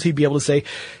in other words, he'd be able to say,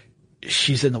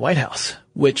 she's in the White House,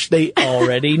 which they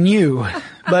already knew.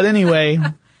 But anyway,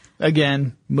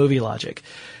 again, movie logic.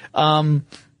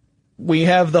 We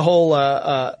have the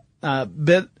whole,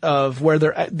 bit of where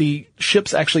the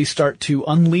ships actually start to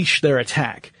unleash their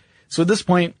attack. So at this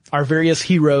point, our various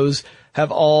heroes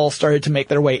have all started to make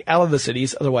their way out of the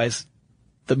cities. Otherwise,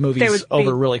 the movie's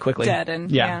over really quickly. Dead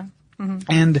and, yeah. Mm-hmm.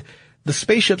 And the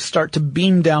spaceships start to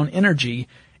beam down energy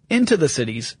into the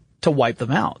cities to wipe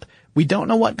them out. We don't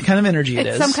know what kind of energy it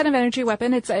is. It's some kind of energy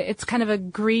weapon. It's kind of a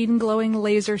green glowing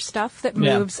laser stuff that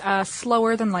moves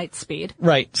slower than light speed.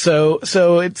 Right. So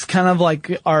it's kind of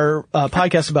like our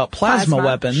podcast about plasma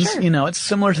weapons. Sure. You know, it's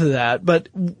similar to that. But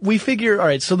we figure, all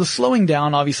right, so the slowing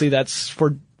down, obviously that's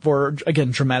for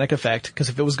again, dramatic effect. Because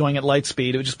if it was going at light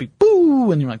speed, it would just be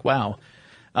boo, and you're like, wow.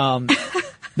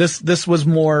 This was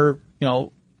more,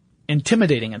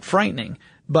 intimidating and frightening.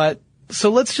 But so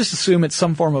let's just assume it's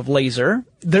some form of laser.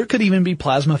 There could even be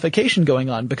plasmification going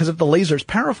on, because if the laser's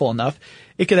powerful enough,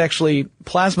 it could actually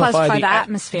plasmify the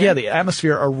atmosphere. Yeah, the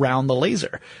atmosphere around the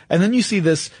laser. And then you see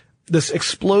this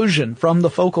explosion from the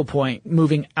focal point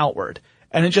moving outward.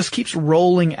 And it just keeps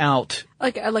rolling out.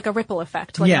 Like a ripple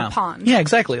effect, like a pond. Yeah,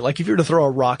 exactly. Like if you were to throw a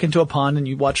rock into a pond and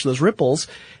you watch those ripples,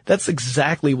 that's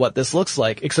exactly what this looks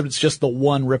like, except it's just the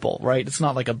one ripple, right? It's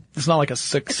not like a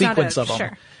sequence of them.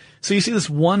 Sure. So you see this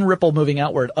one ripple moving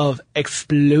outward of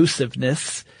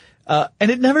explosiveness, and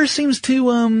it never seems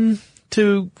to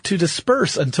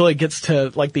disperse until it gets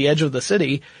to like the edge of the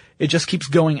city. It just keeps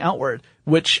going outward,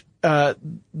 which the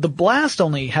blast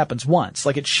only happens once.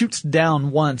 Like it shoots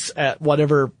down once at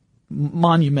whatever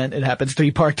monument it happens to be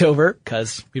parked over,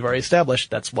 because we've already established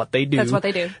that's what they do. That's what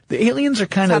they do. The aliens are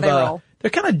kind of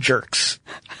they're kind of jerks.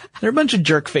 They're a bunch of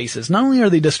jerk faces. Not only are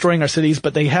they destroying our cities,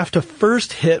 but they have to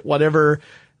first hit whatever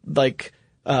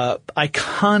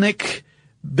iconic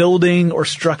building or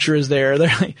structure is there.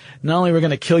 They're like, not only are we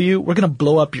going to kill you, we're going to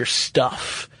blow up your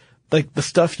stuff. Like the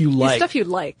stuff you like. The stuff you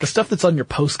like. The stuff that's on your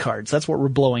postcards. That's what we're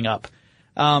blowing up.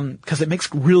 Cause it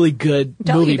makes really good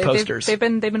movie posters. They've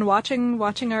been watching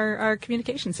our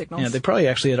communication signals. Yeah, they probably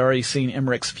actually had already seen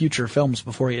Emmerich's future films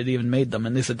before he had even made them,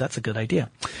 and they said, that's a good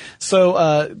idea.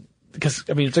 So, because,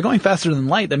 I mean, if they're going faster than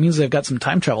light, that means they've got some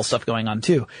time travel stuff going on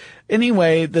too.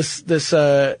 Anyway, this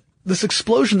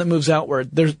explosion that moves outward,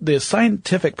 the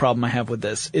scientific problem I have with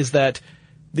this is that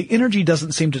the energy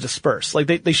doesn't seem to disperse. Like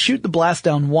they shoot the blast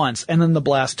down once and then the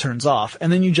blast turns off,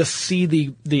 and then you just see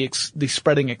the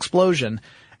spreading explosion,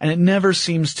 and it never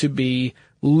seems to be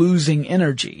losing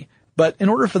energy. But in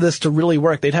order for this to really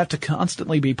work, they'd have to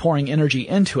constantly be pouring energy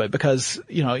into it, because,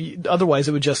 otherwise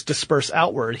it would just disperse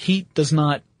outward. Heat does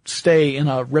not stay in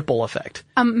a ripple effect.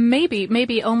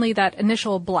 Maybe only that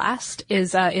initial blast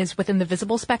is within the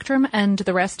visible spectrum, and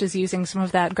the rest is using some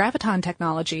of that graviton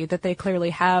technology that they clearly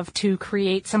have to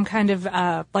create some kind of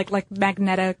like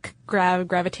magnetic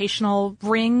gravitational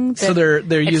ring that so they're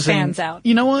expands using, out.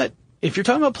 You know what? If you're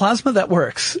talking about plasma, that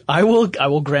works. I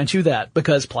will grant you that,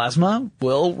 because plasma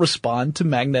will respond to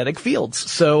magnetic fields.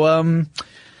 So,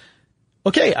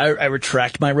 okay, I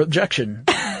retract my rejection.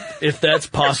 If that's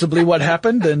possibly what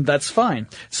happened, then that's fine.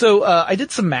 So, I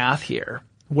did some math here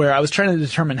where I was trying to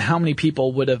determine how many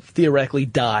people would have theoretically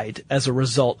died as a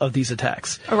result of these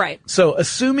attacks. All right. So,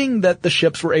 assuming that the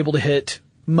ships were able to hit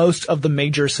most of the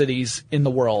major cities in the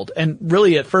world, and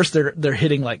really at first they're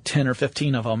hitting like 10 or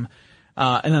 15 of them,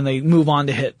 and then they move on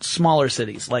to hit smaller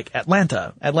cities like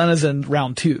Atlanta. Atlanta's in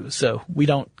round 2, so we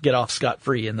don't get off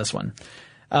scot-free in this one.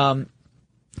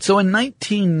 So in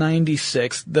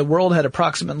 1996, the world had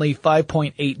approximately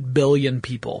 5.8 billion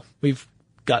people. We've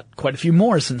got quite a few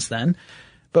more since then,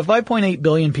 but 5.8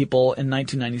 billion people in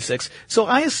 1996. So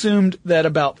I assumed that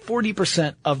about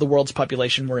 40% of the world's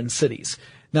population were in cities.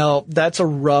 Now, that's a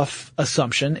rough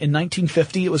assumption. In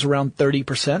 1950, it was around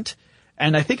 30%.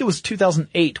 And I think it was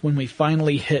 2008 when we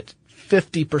finally hit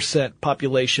 50%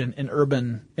 population in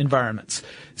urban environments.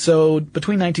 So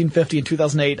between 1950 and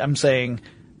 2008, I'm saying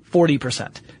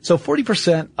 40%. So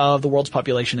 40% of the world's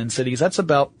population in cities, that's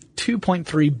about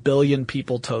 2.3 billion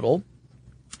people total.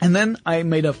 And then I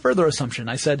made a further assumption.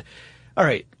 I said, all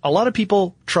right, a lot of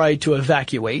people tried to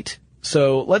evacuate.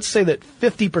 So let's say that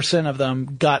 50% of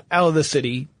them got out of the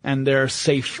city and they're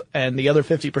safe, and the other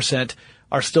 50%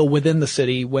 are still within the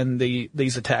city when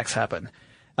these attacks happen.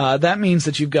 That means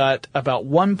that you've got about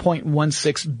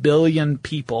 1.16 billion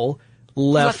people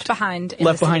left behind in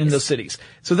those cities.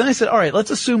 So then I said, all right,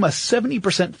 let's assume a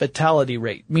 70% fatality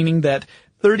rate, meaning that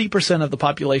 30% of the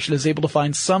population is able to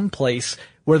find some place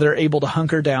where they're able to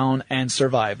hunker down and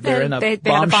survive. They're in a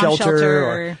bomb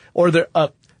shelter or they're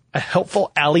a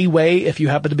helpful alleyway if you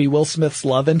happen to be Will Smith's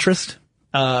love interest.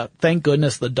 Thank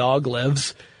goodness the dog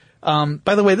lives.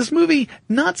 By the way, this movie,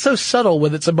 not so subtle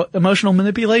with its emotional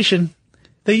manipulation.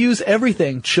 They use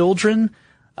everything. Children,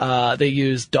 they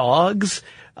use dogs,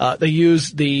 they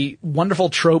use the wonderful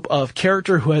trope of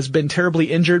character who has been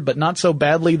terribly injured, but not so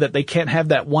badly that they can't have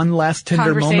that one last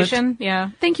tender moment.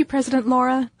 Yeah. Thank you, President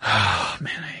Laura. Oh,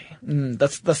 man.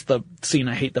 That's the scene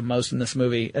I hate the most in this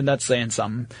movie, and that's saying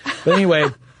something. But anyway,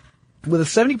 with a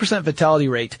 70% fatality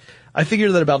rate, I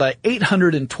figure that about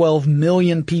 812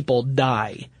 million people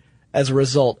die as a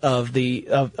result of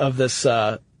this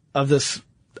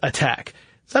attack.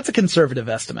 So that's a conservative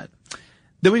estimate.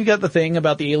 Then we've got the thing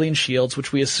about the alien shields,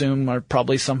 which we assume are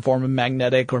probably some form of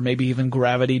magnetic or maybe even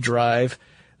gravity drive.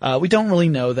 We don't really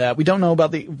know that. We don't know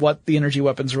about what the energy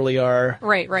weapons really are.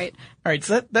 Right. All right.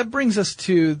 So that brings us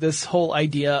to this whole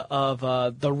idea of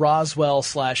the Roswell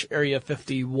 / Area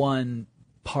 51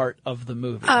 part of the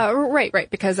movie. Right.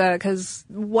 Because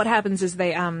what happens is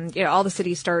they, all the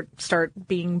cities start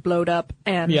being blowed up,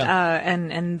 and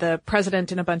the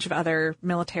president and a bunch of other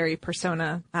military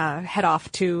persona head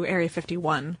off to Area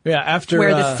 51. Yeah, after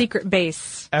where the secret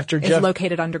base is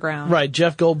located underground. Right.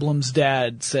 Jeff Goldblum's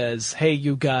dad says, "Hey,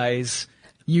 you guys,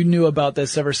 you knew about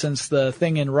this ever since the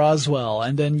thing in Roswell,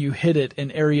 and then you hid it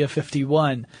in Area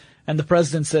 51." And the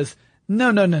president says,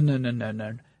 "No.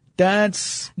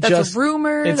 That's just a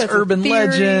rumor. It's that's urban a theory.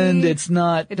 Legend. It's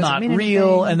not real."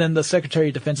 Anything. And then the Secretary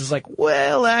of Defense is like,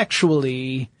 "Well,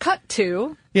 actually." Cut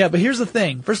to. Yeah, but here's the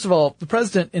thing. First of all, the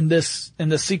president in this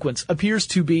sequence appears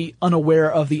to be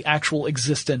unaware of the actual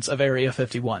existence of Area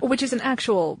 51, which is an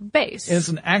actual base. It's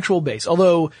an actual base,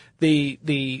 although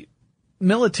the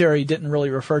military didn't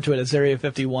really refer to it as Area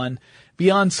 51.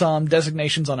 Beyond some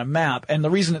designations on a map, and the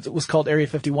reason it was called Area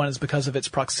 51 is because of its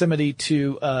proximity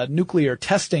to a nuclear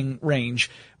testing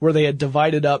range where they had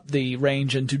divided up the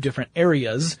range into different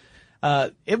areas.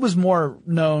 It was more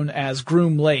known as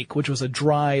Groom Lake, which was a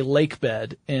dry lake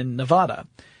bed in Nevada.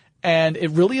 And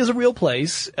it really is a real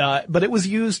place, but it was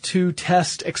used to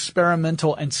test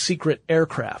experimental and secret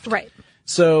aircraft. Right.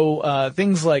 So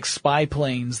things like spy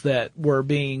planes that were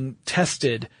being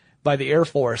tested by the Air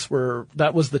Force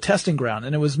that was the testing ground,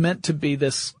 and it was meant to be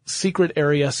this secret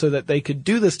area so that they could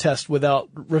do this test without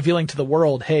revealing to the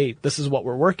world, hey, this is what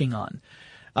we're working on.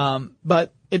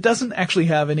 But it doesn't actually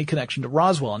have any connection to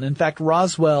Roswell. And in fact,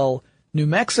 Roswell, New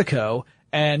Mexico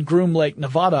and Groom Lake,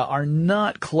 Nevada are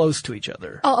not close to each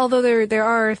other. Although there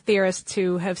are theorists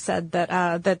who have said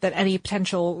that any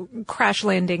potential crash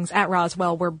landings at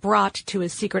Roswell were brought to a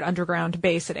secret underground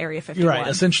base at Area 51. Right,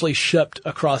 essentially shipped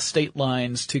across state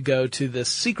lines to go to this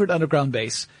secret underground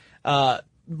base. But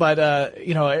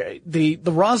the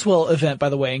Roswell event, by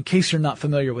the way, in case you're not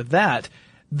familiar with that,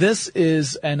 this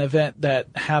is an event that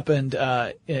happened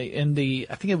I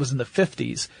think it was in the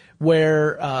 50s,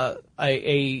 where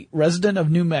a resident of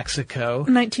New Mexico...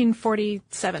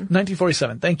 1947.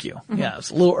 1947, thank you. Mm-hmm. Yeah, it's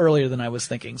a little earlier than I was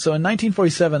thinking. So in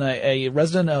 1947, a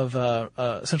resident of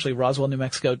essentially Roswell, New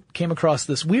Mexico, came across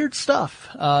this weird stuff.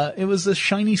 It was this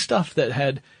shiny stuff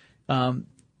that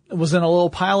was in a little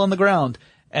pile on the ground.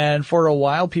 And for a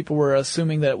while, people were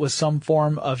assuming that it was some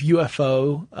form of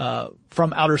UFO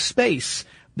from outer space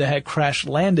that had crash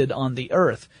landed on the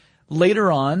Earth.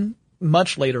 Later on,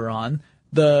 much later on,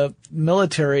 the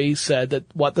military said that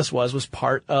what this was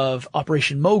part of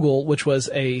Operation Mogul, which was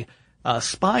a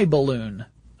spy balloon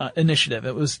initiative.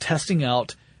 It was testing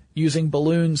out using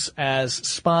balloons as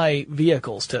spy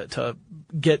vehicles to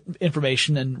get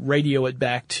information and radio it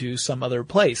back to some other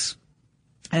place.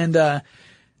 And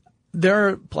there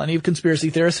are plenty of conspiracy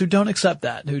theorists who don't accept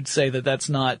that, who'd say that that's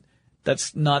not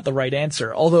the right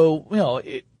answer. Although,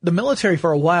 the military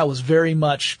for a while was very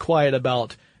much quiet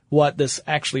about what this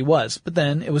actually was. But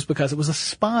then it was because it was a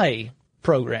spy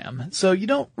program. So you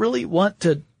don't really want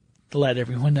to let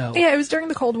everyone know. Yeah, it was during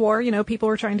the Cold War. People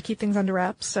were trying to keep things under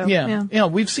wraps. So yeah.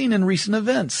 We've seen in recent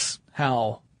events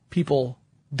how people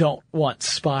don't want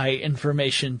spy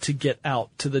information to get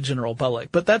out to the general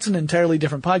public. But that's an entirely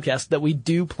different podcast that we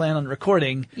do plan on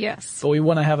recording. Yes. But we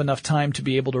want to have enough time to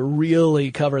be able to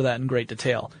really cover that in great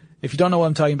detail. If you don't know what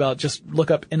I'm talking about, just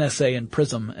look up NSA and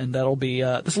PRISM, and that'll be,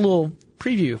 that's a little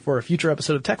preview for a future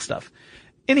episode of Tech Stuff.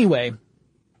 Anyway,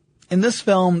 in this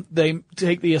film, they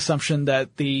take the assumption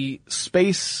that the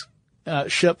space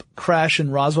ship crash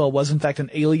in Roswell was in fact an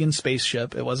alien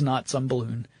spaceship. It was not some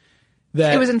balloon.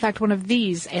 It was in fact one of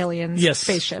these alien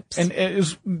spaceships. And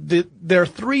there are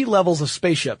 3 levels of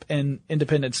spaceship in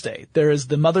Independence Day. There is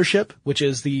the mothership, which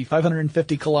is the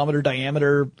 550 kilometer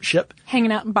diameter ship.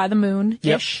 Hanging out by the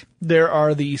moon-ish. Yep. There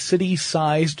are the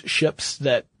city-sized ships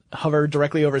that hover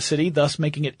directly over a city, thus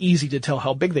making it easy to tell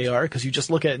how big they are, because you just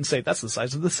look at it and say, that's the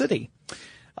size of the city.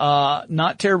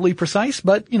 Not terribly precise,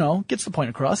 but, gets the point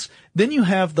across. Then you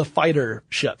have the fighter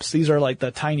ships. These are like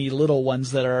the tiny little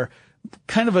ones that are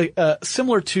kind of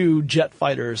similar to jet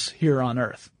fighters here on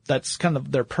Earth. That's kind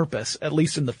of their purpose, at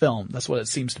least in the film. That's what it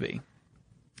seems to be.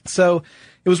 So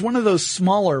it was one of those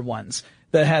smaller ones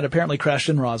that had apparently crashed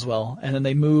in Roswell, and then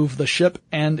they move the ship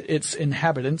and its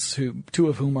inhabitants, 2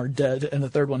 of whom are dead, and the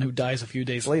third one who dies a few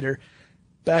days later,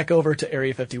 back over to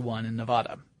Area 51 in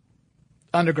Nevada.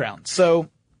 Underground. So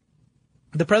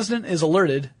the president is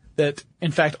alerted that,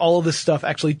 in fact, all of this stuff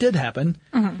actually did happen.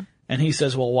 Mm-hmm. And he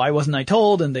says, well, why wasn't I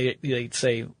told? And they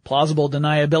say plausible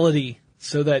deniability,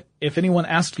 so that if anyone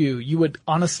asked you, you would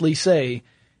honestly say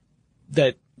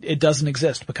that it doesn't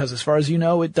exist, because as far as you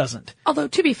know, it doesn't. Although,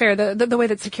 to be fair, the way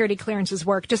that security clearances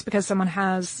work, just because someone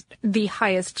has the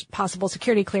highest possible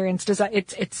security clearance,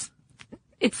 it's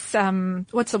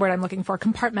what's the word I'm looking for?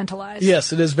 Compartmentalized.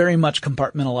 Yes, it is very much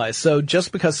compartmentalized. So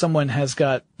just because someone has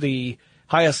got the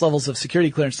highest levels of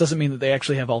security clearance doesn't mean that they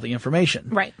actually have all the information.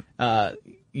 Right.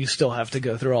 You still have to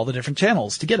go through all the different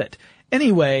channels to get it.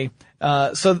 Anyway,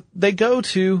 so they go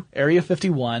to Area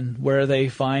 51, where they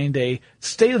find a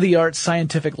state-of-the-art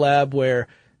scientific lab where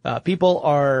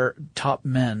top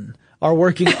men are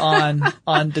working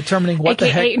on determining what the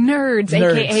heck. Nerds,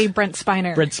 aka Brent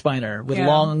Spiner. Brent Spiner with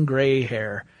long gray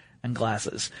hair and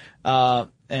glasses.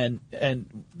 And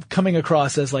coming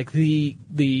across as like the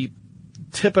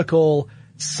typical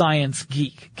science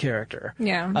geek character.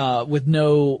 Yeah. With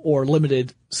no or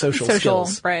limited social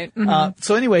skills. Right. Mm-hmm.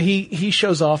 So anyway, he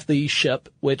shows off the ship,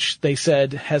 which they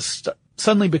said has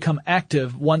suddenly become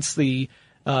active once the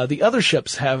other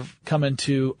ships have come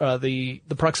into the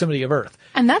proximity of Earth.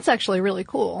 And that's actually really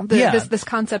cool. This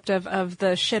concept of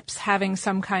the ships having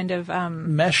some kind of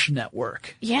mesh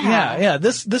network. Yeah.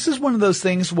 This is one of those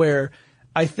things where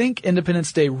I think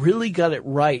Independence Day really got it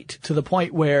right, to the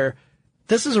point where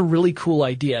this is a really cool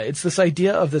idea. It's this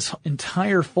idea of this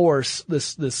entire force,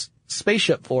 this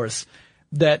spaceship force,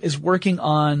 that is working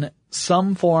on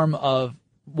some form of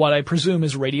what I presume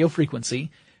is radio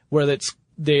frequency, where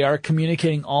they are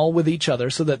communicating all with each other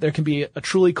so that there can be a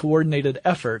truly coordinated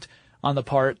effort on the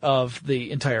part of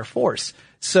the entire force.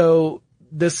 So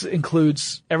this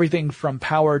includes everything from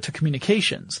power to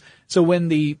communications. So when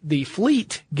the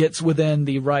fleet gets within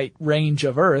the right range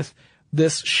of Earth,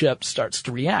 this ship starts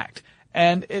to react.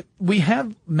 And we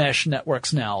have mesh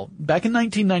networks now. Back in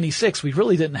 1996, we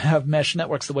really didn't have mesh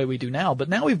networks the way we do now, but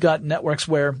now we've got networks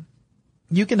where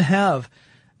you can have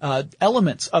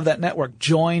elements of that network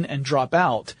join and drop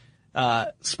out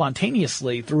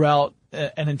spontaneously throughout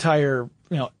an entire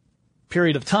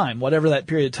period of time, whatever that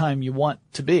period of time you want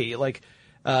to be. Like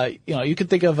you could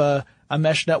think of a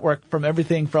mesh network from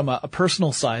everything from a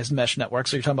personal sized mesh network,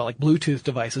 so you're talking about like Bluetooth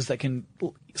devices that can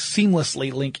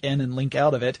seamlessly link in and link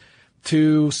out of it,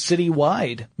 to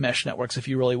citywide mesh networks if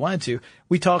you really wanted to.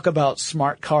 We talk about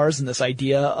smart cars and this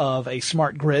idea of a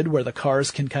smart grid where the cars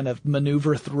can kind of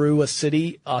maneuver through a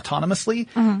city autonomously.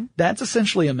 Mm-hmm. That's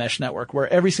essentially a mesh network where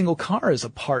every single car is a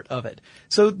part of it.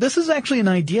 So this is actually an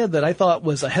idea that I thought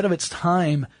was ahead of its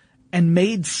time and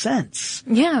made sense.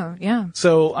 Yeah.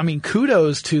 So, I mean,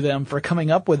 kudos to them for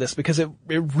coming up with this, because it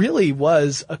really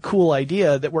was a cool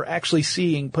idea that we're actually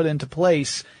seeing put into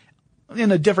place in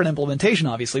a different implementation.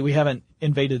 Obviously, we haven't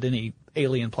invaded any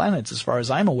alien planets as far as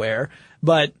I'm aware,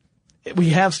 but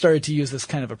we have started to use this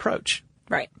kind of approach.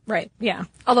 Right. Yeah.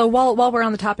 Although while we're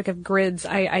on the topic of grids,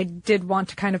 I did want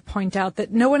to kind of point out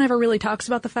that no one ever really talks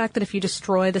about the fact that if you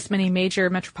destroy this many major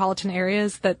metropolitan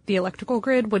areas, that the electrical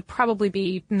grid would probably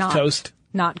be toast.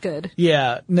 Not good.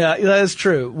 Yeah, no, that is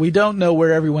true. We don't know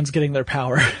where everyone's getting their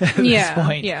power at this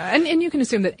point. Yeah, and you can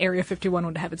assume that Area 51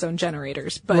 would have its own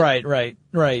generators. But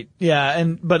Right. Yeah,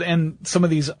 and some of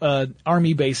these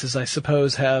army bases, I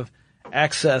suppose, have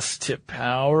access to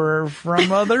power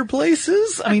from other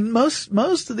places. I mean,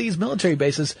 most of these military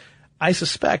bases, I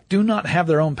suspect, do not have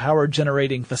their own power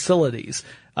generating facilities.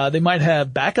 They might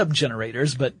have backup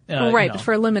generators, but but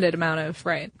for a limited amount of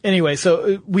Anyway,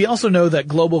 so we also know that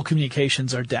global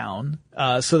communications are down.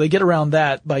 So they get around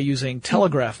that by using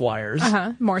telegraph wires.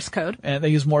 Morse code. And they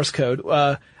use Morse code.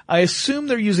 I assume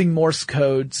they're using Morse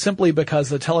code simply because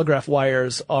the telegraph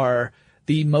wires are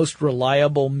the most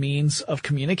reliable means of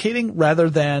communicating rather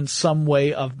than some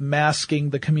way of masking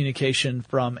the communication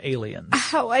from aliens.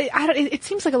 It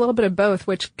seems like a little bit of both,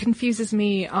 which confuses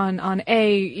me on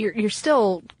you're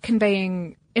still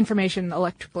conveying information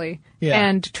electrically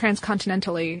and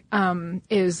transcontinentally,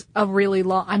 is a really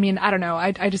long, I mean, I don't know.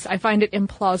 I find it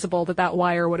implausible that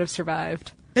wire would have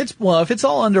survived. If it's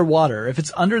all underwater, if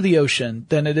it's under the ocean,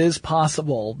 then it is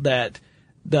possible that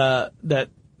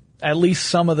at least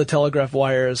some of the telegraph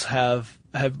wires have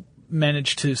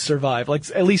managed to survive. Like,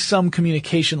 at least some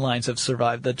communication lines have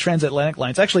survived. The transatlantic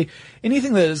lines. Actually,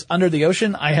 anything that is under the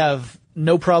ocean, I have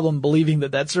no problem believing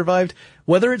that survived.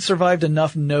 Whether it survived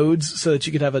enough nodes so that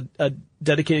you could have a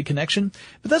dedicated connection.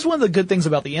 But that's one of the good things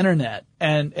about the internet.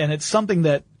 And it's something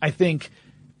that I think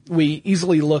we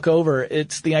easily look over.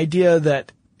 It's the idea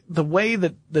that the way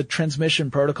that the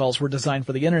transmission protocols were designed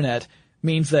for the internet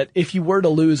means that if you were to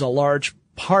lose a large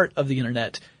part of the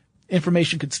internet,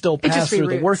 information could still pass through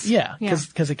the work. Yeah,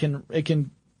 because it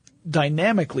can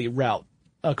dynamically route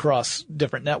across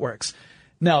different networks.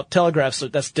 Now, telegraphs,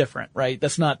 that's different, right?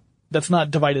 That's not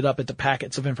divided up into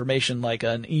packets of information like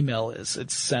an email is.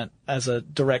 It's sent as a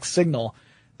direct signal.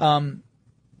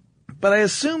 But I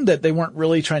assume that they weren't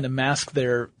really trying to mask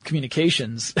their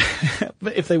communications.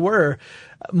 If they were,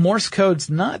 Morse code's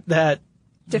not that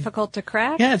difficult to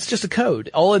crack? Yeah, it's just a code.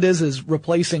 All it is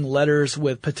replacing letters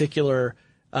with particular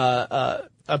a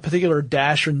particular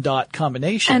dash and dot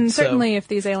combination. And certainly if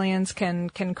these aliens can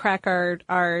crack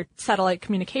our satellite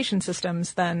communication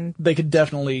systems, then they could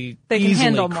definitely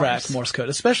easily crack Morse code,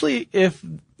 especially if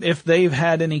they've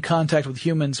had any contact with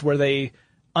humans where they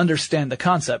understand the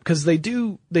concept, because they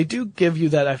do give you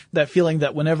that feeling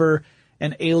that whenever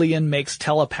an alien makes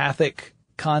telepathic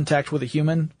contact with a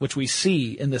human, which we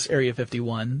see in this Area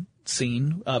 51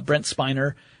 scene, Brent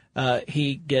Spiner,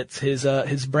 he gets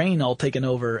his brain all taken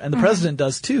over, and the president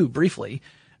does too, briefly,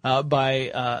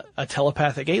 by a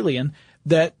telepathic alien.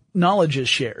 That knowledge is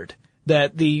shared.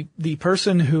 That the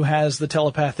person who has the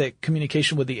telepathic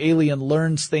communication with the alien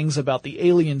learns things about the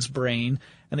alien's brain,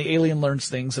 and the alien learns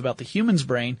things about the human's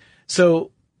brain.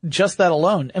 So just that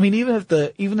alone, I mean, even if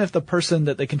the person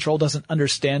that they control doesn't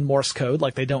understand Morse code,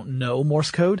 like they don't know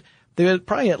Morse code, they would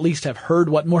probably at least have heard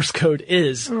what Morse code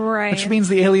is. Right. Which means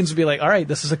the aliens would be like, all right,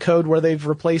 this is a code where they've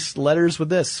replaced letters with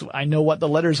this. I know what the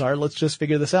letters are. Let's just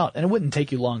figure this out. And it wouldn't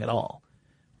take you long at all.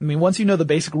 I mean, once you know the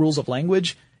basic rules of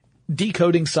language,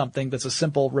 decoding something that's a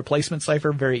simple replacement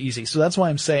cipher, very easy. So that's why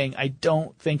I'm saying I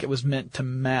don't think it was meant to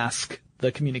mask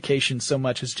the communication so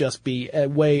much as just be a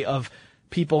way of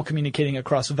people communicating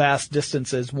across vast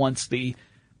distances once the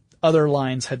other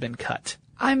lines had been cut.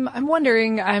 I'm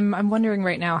wondering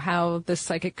right now how the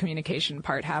psychic communication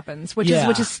part happens, which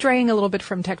is straying a little bit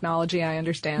from technology, I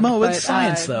understand. No, it's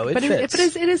science though. It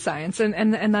is science,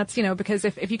 and that's, because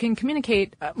if you can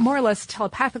communicate more or less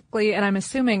telepathically, and I'm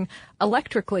assuming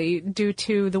electrically, due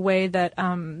to the way that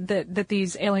that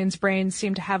these aliens' brains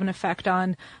seem to have an effect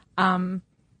on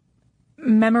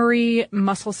memory,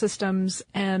 muscle systems,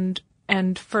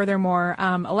 and furthermore,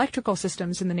 electrical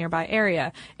systems in the nearby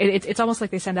area. It's almost like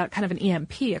they send out kind of an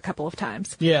EMP a couple of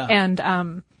times. Yeah. And,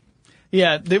 and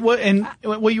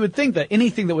you would think that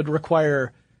anything that would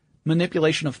require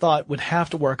manipulation of thought would have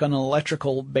to work on an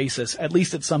electrical basis, at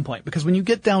least at some point, because when you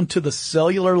get down to the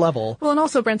cellular level. Well, and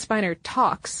also Brent Spiner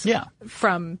talks.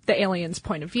 From the alien's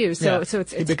point of view. So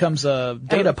he becomes a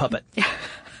data puppet.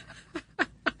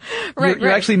 Right,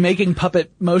 you're actually making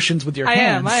puppet motions with your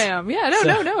hands. I am. Yeah,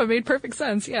 no, it made perfect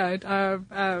sense. Yeah.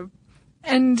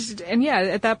 And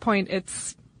at that point,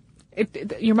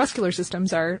 your muscular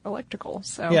systems are electrical,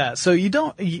 so. Yeah, so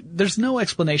there's no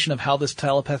explanation of how this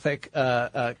telepathic,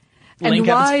 and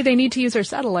why happens. They need to use our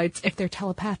satellites if they're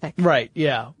telepathic. Right,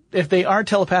 yeah. If they are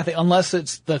telepathic, unless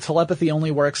it's the telepathy only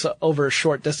works over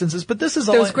short distances, but this is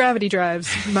all. Those gravity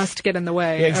drives must get in the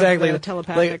way of the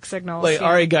telepathic signals.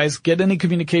 All right, guys, get any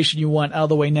communication you want out of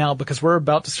the way now, because we're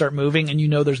about to start moving,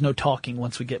 and there's no talking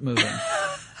once we get moving.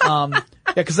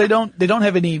 Because they don't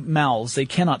have any mouths. They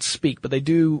cannot speak, but they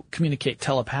do communicate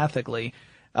telepathically.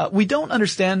 We don't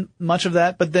understand much of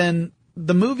that, but then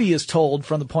the movie is told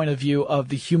from the point of view of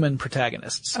the human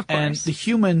protagonists. Of course. And the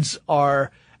humans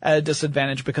are at a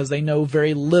disadvantage because they know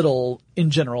very little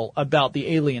in general about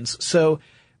the aliens. So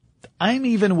I'm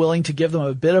even willing to give them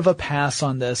a bit of a pass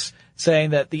on this,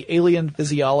 saying that the alien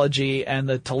physiology and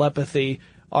the telepathy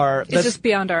it's just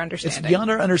beyond our understanding. It's beyond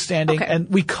our understanding, okay. And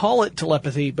we call it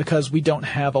telepathy because we don't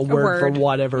have a word for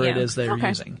whatever it is they're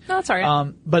using. No, that's all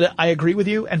right. But I agree with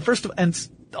you. And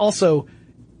also,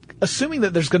 assuming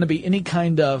that there's going to be any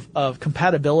kind of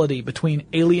compatibility between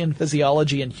alien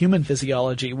physiology and human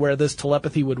physiology where this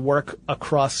telepathy would work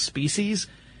across species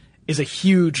is a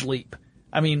huge leap.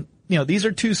 I mean, these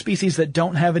are two species that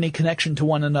don't have any connection to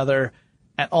one another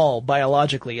at all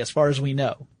biologically, as far as we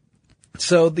know.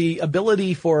 So the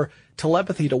ability for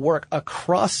telepathy to work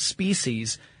across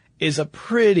species is a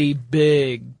pretty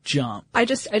big jump. I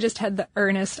just had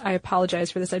I apologize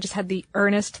for this, I just had the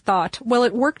earnest thought, well,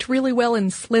 it worked really well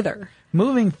in Slither.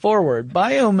 Moving forward,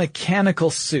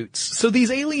 biomechanical suits. So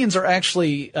these aliens are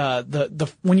actually,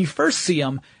 when you first see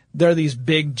them, they're these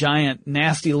big, giant,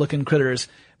 nasty-looking critters.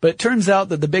 But it turns out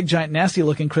that the big, giant,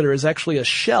 nasty-looking critter is actually a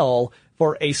shell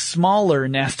for a smaller,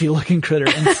 nasty-looking critter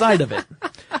inside of it.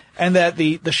 And that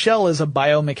the shell is a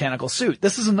biomechanical suit.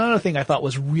 This is another thing I thought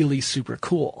was really super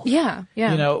cool. Yeah.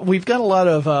 We've got a lot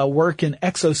of work in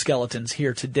exoskeletons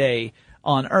here today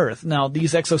on Earth. Now,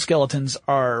 these exoskeletons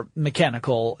are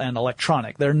mechanical and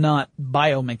electronic. They're not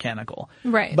biomechanical.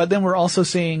 Right. But then we're also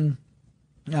seeing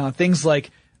things like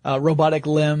robotic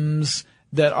limbs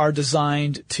that are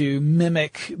designed to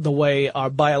mimic the way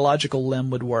our biological limb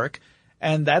would work.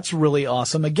 And that's really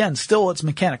awesome. Again, still it's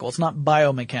mechanical. It's not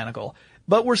biomechanical.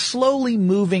 But we're slowly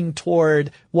moving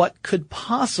toward what could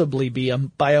possibly be a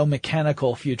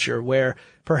biomechanical future where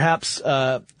perhaps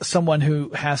someone who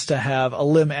has to have a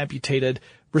limb amputated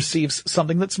receives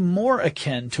something that's more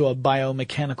akin to a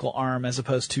biomechanical arm as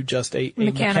opposed to just a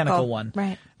mechanical one,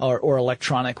 right, or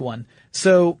electronic one.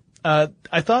 So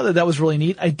I thought that was really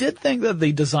neat. I did think that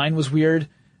the design was weird,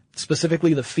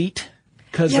 specifically the feet.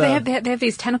 Yeah, they have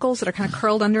these tentacles that are kind of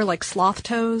curled under like sloth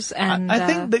toes, and I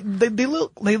think they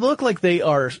look like they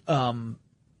are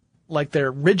like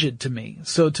they're rigid to me.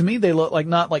 So to me they look like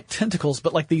not like tentacles,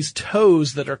 but like these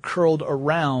toes that are curled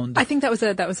around. I think that was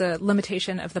a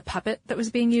limitation of the puppet that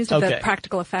was being used, of the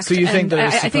practical effect. So you think that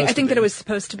I think that it was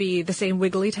supposed to be the same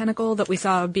wiggly tentacle that we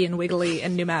saw being wiggly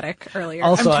and pneumatic earlier.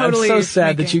 Also, I'm so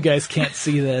sad that you guys can't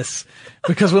see this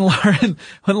because when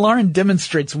Lauren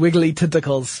demonstrates wiggly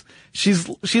tentacles, she's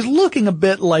looking a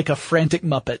bit like a frantic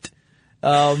Muppet.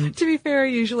 To be fair, I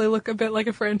usually look a bit like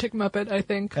a frantic Muppet, I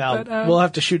think. But, we'll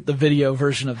have to shoot the video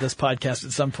version of this podcast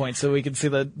at some point so we can see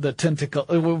the tentacle.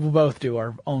 We'll both do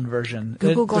our own version.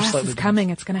 Google Glass is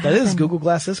coming. It's going to happen. That is, Google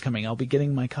Glass is coming. I'll be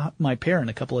getting my pair in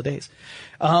a couple of days.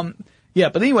 Yeah,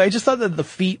 but anyway, I just thought that the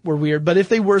feet were weird, but if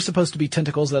they were supposed to be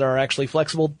tentacles that are actually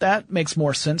flexible, that makes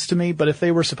more sense to me. But if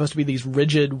they were supposed to be these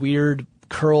rigid, weird,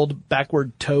 curled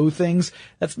backward toe things,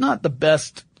 that's not the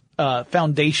best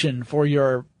foundation for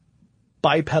your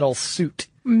bipedal suit.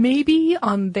 Maybe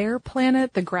on their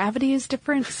planet the gravity is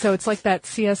different, so it's like that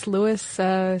C.S. Lewis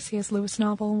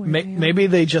novel. Maybe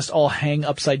they just all hang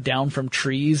upside down from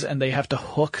trees, and they have to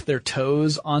hook their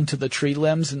toes onto the tree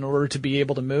limbs in order to be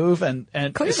able to move, and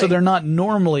so they're not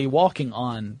normally walking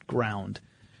on ground.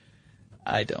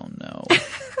 I don't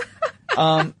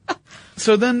know.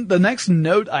 So then the next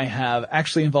note I have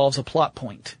actually involves a plot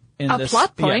point.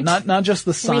 Plot point? Yeah, not just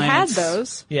the science. We had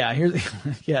those. Yeah,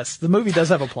 yes, the movie does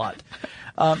have a plot.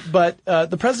 But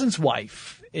the president's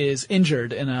wife is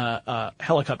injured in a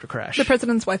helicopter crash. The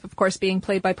president's wife, of course, being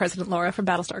played by President Laura from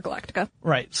Battlestar Galactica.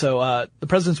 Right. So the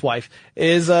president's wife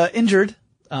is injured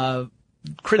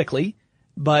critically,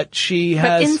 but she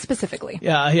has... But inspecifically.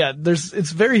 Yeah.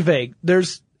 It's very vague.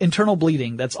 There's internal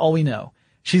bleeding. That's all we know.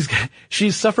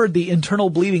 She's suffered the internal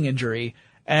bleeding injury,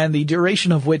 and the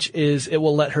duration of which is it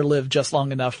will let her live just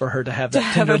long enough for her to have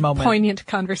that tender moment. Poignant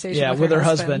conversation with her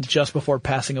husband just before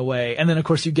passing away. And then, of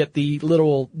course, you get the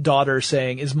little daughter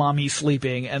saying, "Is mommy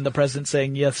sleeping?" And the president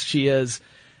saying, "Yes, she is."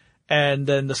 And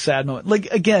then the sad moment. Like,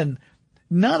 again,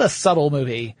 not a subtle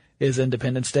movie is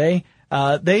Independence Day.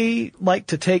 They like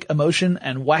to take emotion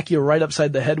and whack you right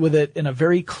upside the head with it in a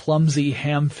very clumsy,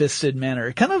 ham-fisted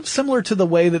manner. Kind of similar to the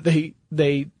way that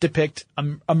they depict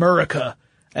America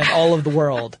and all of the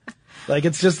world. Like,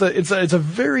 it's just it's a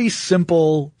very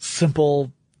simple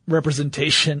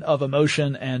representation of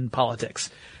emotion and politics.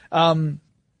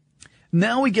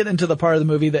 Now we get into the part of the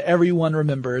movie that everyone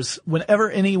remembers.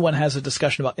 Whenever anyone has a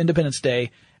discussion about Independence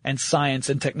Day and science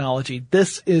and technology,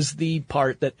 this is the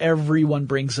part that everyone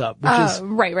brings up, which is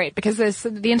right, because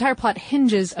the entire plot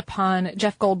hinges upon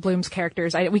Jeff Goldblum's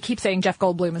characters. We keep saying Jeff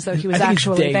Goldblum as though he was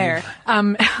actually there.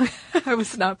 I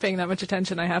was not paying that much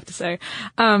attention, I have to say.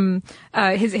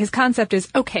 His concept is,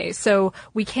 okay, so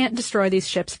we can't destroy these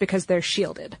ships because they're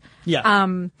shielded. Yeah.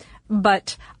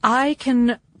 But I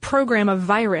can program a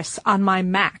virus on my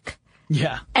Mac.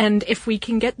 Yeah. And if we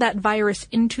can get that virus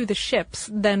into the ships,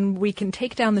 then we can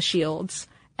take down the shields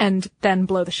and then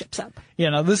blow the ships up. Yeah,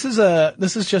 no, this is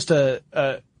just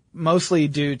a mostly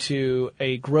due to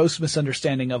a gross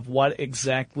misunderstanding of what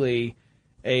exactly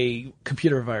a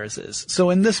computer virus is.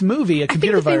 So in this movie, a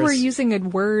computer I think virus... they were using a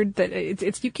word that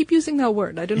it's you keep using that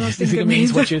word. I don't know if it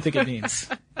means what you think it means.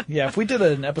 Yeah, if we did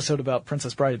an episode about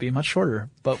Princess Bride, it'd be much shorter,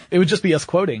 but it would just be us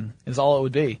quoting is all it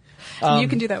would be. You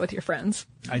can do that with your friends.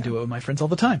 I do it with my friends all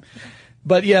the time.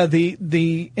 But yeah,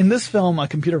 in this film, a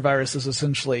computer virus is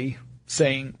essentially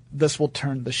saying this will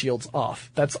turn the shields off.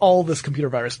 That's all this computer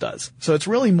virus does. So it's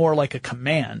really more like a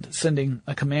command, sending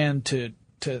a command to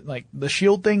like the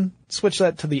shield thing, switch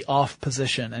that to the off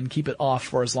position and keep it off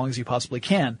for as long as you possibly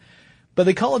can. But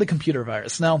they call it a computer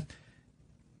virus. Now,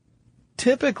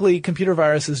 typically computer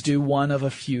viruses do one of a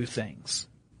few things.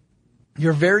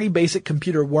 Your very basic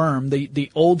computer worm,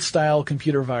 the old style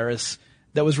computer virus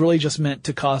that was really just meant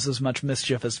to cause as much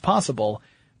mischief as possible,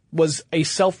 was a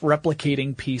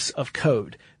self-replicating piece of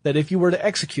code that if you were to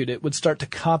execute it would start to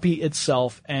copy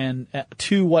itself and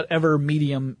to whatever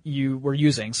medium you were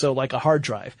using. So like a hard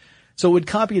drive. So it would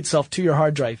copy itself to your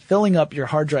hard drive, filling up your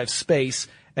hard drive space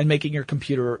and making your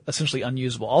computer essentially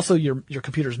unusable. Also your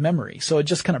computer's memory. So it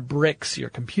just kind of bricks your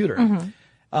computer.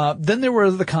 Mm-hmm. Then there were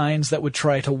the kinds that would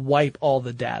try to wipe all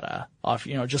the data off,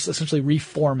 just essentially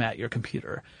reformat your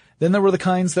computer. Then there were the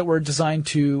kinds that were designed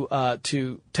to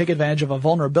take advantage of a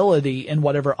vulnerability in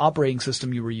whatever operating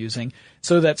system you were using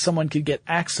so that someone could get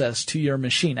access to your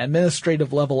machine,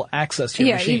 administrative level access to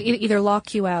your machine. Yeah, either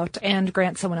lock you out and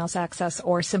grant someone else access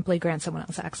or simply grant someone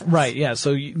else access. Right, yeah.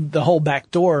 So the whole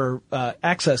backdoor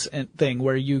access thing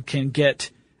where you can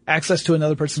get access to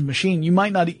another person's machine, you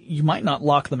might not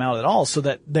lock them out at all so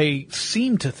that they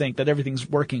seem to think that everything's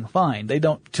working fine.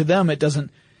 To them it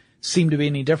doesn't seem to be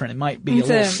any different. It might be a little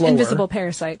slower. It's an invisible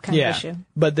parasite kind of issue.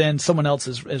 But then someone else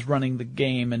is running the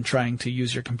game and trying to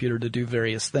use your computer to do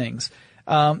various things.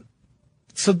 So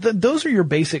those are your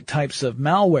basic types of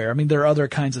malware. I mean, there are other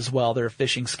kinds as well. There are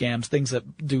phishing scams, things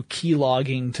that do key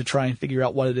logging to try and figure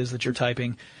out what it is that you're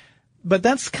typing. But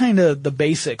that's kind of the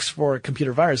basics for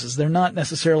computer viruses. They're not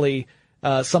necessarily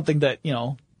something that,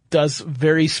 does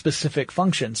very specific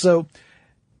functions. So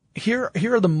here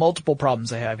are the multiple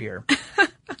problems I have here.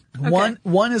 Okay.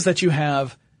 One is that you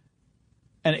have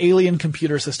an alien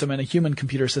computer system and a human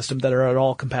computer system that are at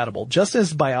all compatible. Just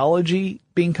as biology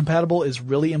being compatible is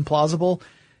really implausible,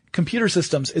 computer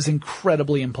systems is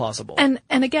incredibly implausible.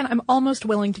 And again, I'm almost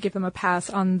willing to give them a pass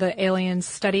on the aliens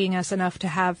studying us enough to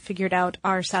have figured out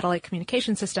our satellite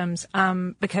communication systems,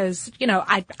 because,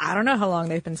 I don't know how long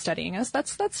they've been studying us.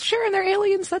 That's sure, and they're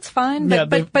aliens, that's fine. But,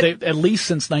 yeah, they at least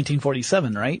since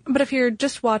 1947, right? But if you're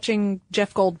just watching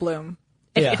Jeff Goldblum,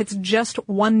 if it's just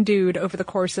one dude over the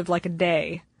course of like a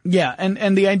day. Yeah,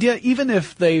 and the idea, even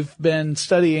if they've been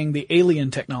studying the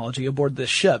alien technology aboard this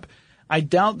ship, I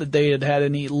doubt that they had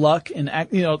any luck in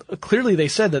clearly they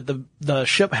said that the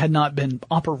ship had not been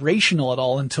operational at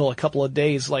all until a couple of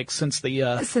days, like since the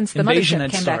invasion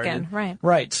had came started. Back in, right.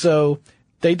 Right. So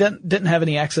they didn't have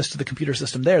any access to the computer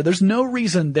system there. There's no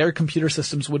reason their computer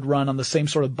systems would run on the same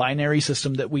sort of binary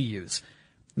system that we use.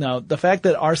 Now, the fact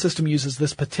that our system uses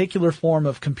this particular form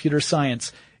of computer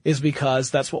science is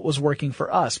because that's what was working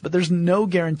for us. But there's no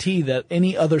guarantee that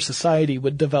any other society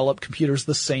would develop computers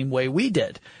the same way we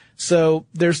did. So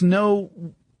there's no,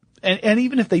 and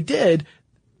even if they did,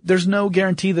 there's no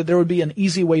guarantee that there would be an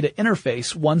easy way to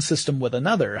interface one system with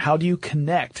another. How do you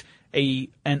connect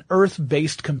an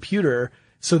Earth-based computer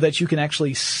so that you can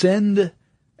actually send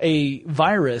a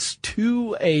virus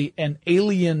to an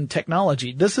alien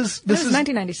technology? This is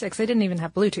 1996. They didn't even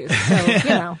have Bluetooth.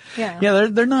 So, yeah. Yeah,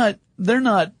 they're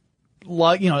not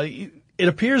like, it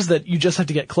appears that you just have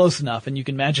to get close enough and you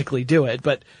can magically do it,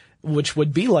 but which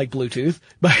would be like Bluetooth,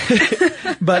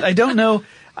 but I don't know.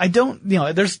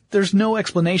 There's no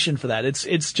explanation for that.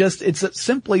 It's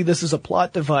simply this is a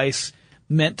plot device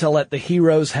meant to let the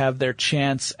heroes have their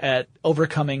chance at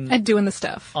overcoming at doing the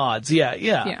stuff. Odds.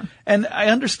 Yeah. And I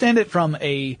understand it from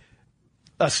a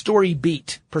story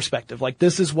beat perspective. Like,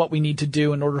 this is what we need to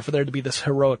do in order for there to be this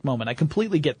heroic moment. I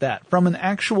completely get that. From an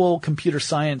actual computer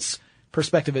science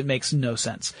perspective, it makes no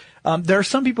sense. There are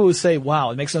some people who say,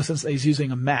 wow, it makes no sense that he's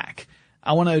using a Mac.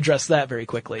 I want to address that very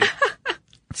quickly.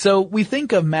 So we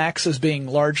think of Macs as being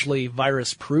largely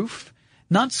virus proof,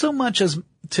 not so much as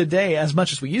today as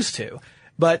much as we used to.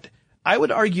 But I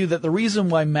would argue that the reason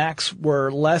why Macs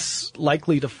were less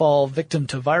likely to fall victim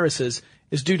to viruses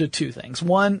is due to two things.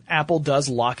 One, Apple does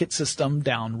lock its system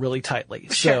down really tightly.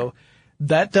 Sure. So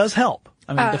that does help.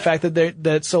 I mean, the fact that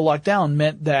it's so locked down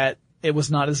meant that it was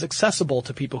not as accessible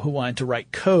to people who wanted to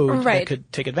write code that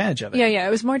could take advantage of it. Yeah,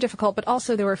 it was more difficult, but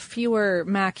also there were fewer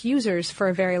Mac users for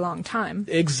a very long time.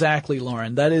 Exactly,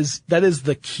 Lauren. That is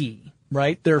the key.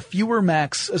 right? There are fewer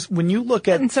Macs. When you look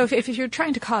at... And so if you're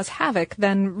trying to cause havoc,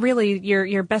 then really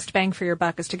your best bang for your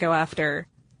buck is to go after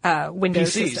Windows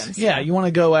PCs. systems. Yeah, you want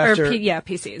to go after...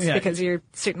 PCs, Yeah. because you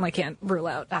certainly can't rule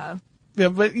out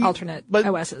but alternate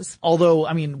OSs. Although,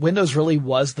 I mean, Windows really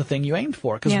was the thing you aimed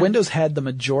for, because Yeah. Windows had the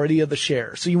majority of the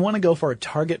share. So you want to go for a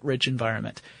target-rich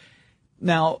environment.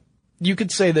 Now, you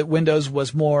could say that Windows had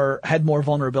more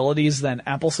vulnerabilities than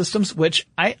Apple systems, which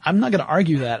I'm not going to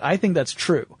argue that. I think that's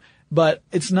true. But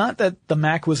it's not that the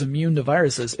Mac was immune to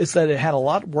viruses. It's that it had a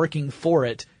lot working for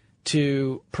it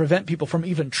to prevent people from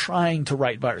even trying to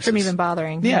write viruses. From even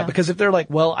bothering. Yeah, because if they're like,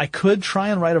 well, I could try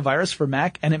and write a virus for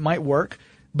Mac and it might work,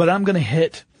 but I'm going to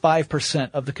hit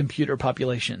 5% of the computer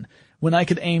population when I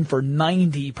could aim for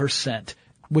 90%,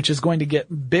 which is going to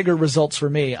get bigger results for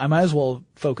me. I might as well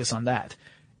focus on that.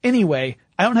 Anyway,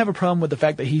 I don't have a problem with the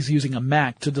fact that he's using a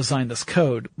Mac to design this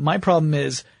code. My problem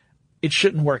is it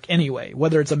shouldn't work anyway.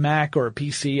 Whether it's a Mac or a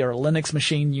PC or a Linux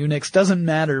machine, Unix, doesn't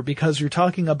matter because you're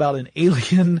talking about an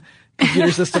alien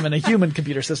computer system and a human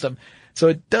computer system. So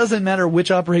it doesn't matter which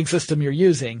operating system you're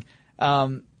using.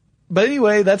 But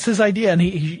anyway, that's his idea, and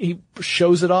he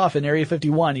shows it off in Area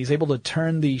 51. He's able to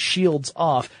turn the shields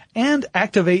off and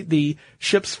activate the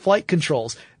ship's flight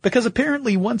controls. Because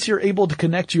apparently once you're able to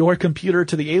connect your computer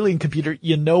to the alien computer,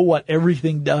 you know what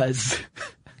everything does.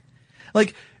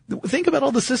 Like, think about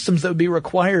all the systems that would be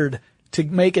required to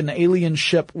make an alien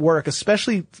ship work,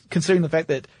 especially considering the fact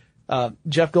that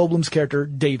Jeff Goldblum's character,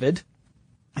 David...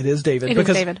 It is David.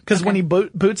 Because when he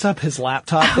boots up his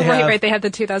laptop, they have... Right, they have the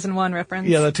 2001 reference.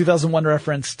 Yeah, the 2001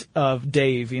 reference of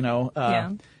Dave, you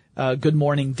know. Good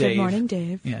morning, Dave. Good morning,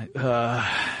 Dave. Yeah.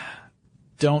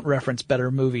 Don't reference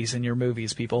better movies in your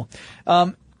movies, people.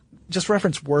 Just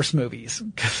reference worse movies.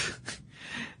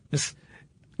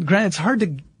 Granted, it's hard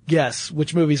to guess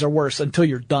which movies are worse until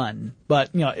you're done.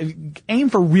 But, you know, aim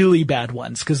for really bad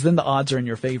ones, because then the odds are in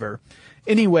your favor.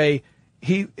 Anyway...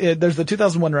 there's the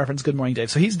 2001 reference, Good Morning Dave.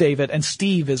 So he's David, and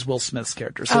Steve is Will Smith's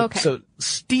character. So, so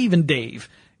Steve and Dave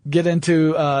get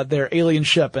into, their alien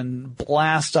ship and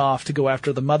blast off to go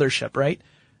after the mothership, right?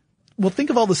 Well, think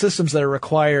of all the systems that are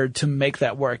required to make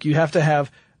that work. You have to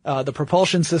have, the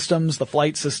propulsion systems, the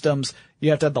flight systems. You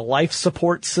have to have the life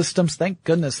support systems. Thank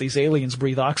goodness these aliens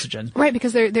breathe oxygen. Right,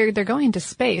 because they're going into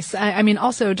space. I mean,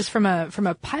 also just from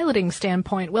a piloting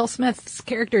standpoint, Will Smith's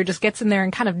character just gets in there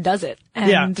and kind of does it. And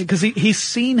yeah, because he's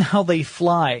seen how they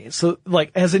fly. So,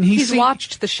 like, as in he's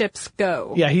watched the ships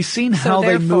go. Yeah, he's seen how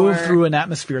they move through an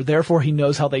atmosphere. Therefore, he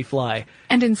knows how they fly.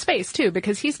 And in space too,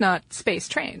 because he's not space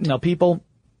trained. Now, people,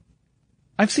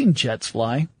 I've seen jets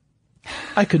fly.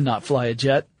 I could not fly a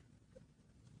jet.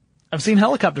 I've seen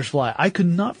helicopters fly. I could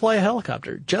not fly a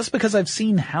helicopter. Just because I've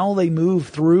seen how they move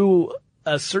through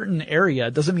a certain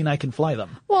area doesn't mean I can fly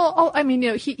them. Well, I mean,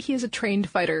 you know, he is a trained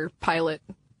fighter pilot.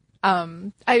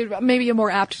 Maybe a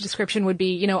more apt description would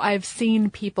be, you know, I've seen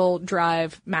people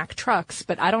drive Mack trucks,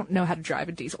 but I don't know how to drive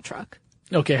a diesel truck.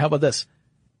 Okay, how about this?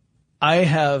 I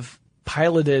have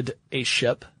piloted a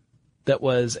ship that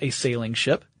was a sailing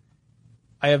ship.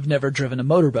 I have never driven a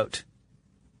motorboat.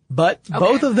 But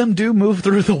both of them do move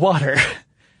through the water.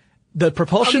 The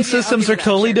propulsion systems are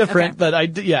totally different, but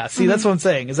that's what I'm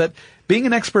saying, is that being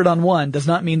an expert on one does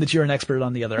not mean that you're an expert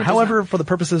on the other. However, for the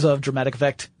purposes of dramatic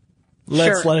effect,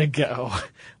 let's let it go.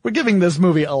 We're giving this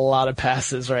movie a lot of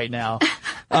passes right now.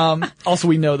 Also,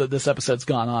 we know that this episode's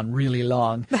gone on really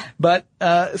long. But,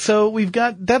 so we've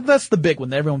got, that's the big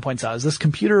one that everyone points out, is this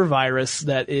computer virus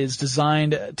that is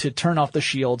designed to turn off the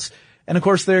shields. And of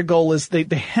course their goal is they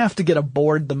have to get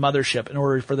aboard the mothership in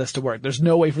order for this to work. There's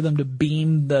no way for them to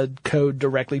beam the code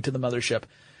directly to the mothership.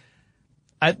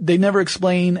 They never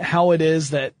explain how it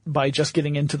is that by just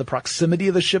getting into the proximity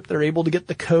of the ship, they're able to get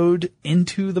the code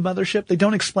into the mothership. They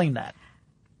don't explain that.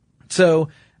 So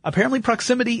apparently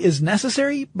proximity is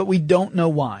necessary, but we don't know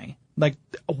why. Like,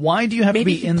 why do you have to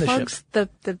be in the ship? Maybe he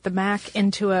plugs the Mac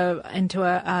into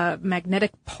a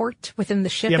magnetic port within the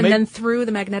ship, and then through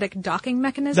the magnetic docking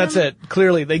mechanism. That's it.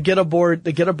 Clearly, they get aboard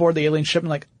the alien ship and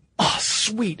like, oh,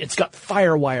 sweet, it's got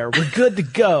FireWire. We're good to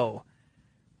go.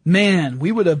 Man,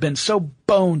 we would have been so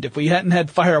boned if we hadn't had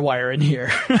FireWire in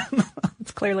here.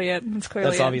 That's clearly it.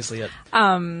 That's obviously it.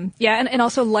 Yeah, and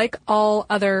also like all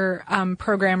other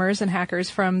programmers and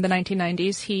hackers from the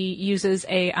 1990s, he uses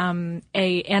a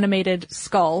animated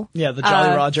skull. Yeah, the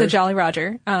Jolly Roger. The Jolly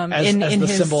Roger. As the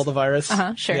symbol of the virus.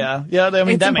 Sure. Yeah, I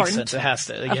mean, it's that important. makes sense. It has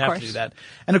to. You have to do that.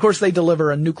 And of course, they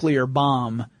deliver a nuclear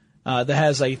bomb that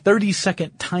has a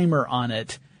 30-second timer on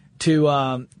it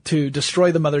to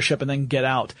destroy the mothership and then get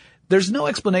out. There's no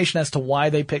explanation as to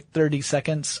why they picked 30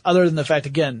 seconds, other than the fact,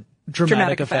 again,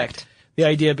 dramatic effect. The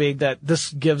idea being that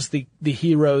this gives the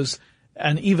heroes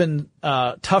an even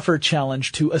tougher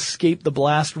challenge to escape the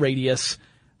blast radius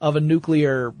of a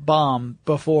nuclear bomb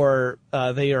before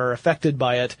they are affected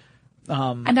by it.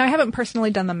 And I haven't personally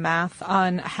done the math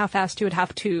on how fast you would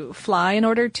have to fly in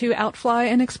order to outfly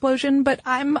an explosion, but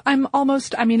I'm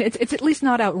almost, I mean, it's at least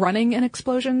not outrunning an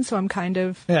explosion, so I'm kind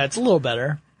of... Yeah, it's a little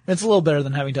better. It's a little better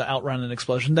than having to outrun an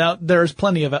explosion. Now, there's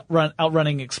plenty of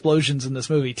outrunning explosions in this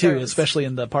movie, too, especially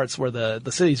in the parts where the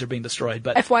cities are being destroyed.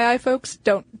 But FYI, folks,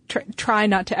 don't try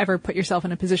not to ever put yourself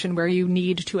in a position where you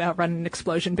need to outrun an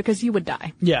explosion, because you would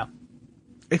die. Yeah.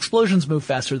 Explosions move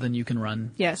faster than you can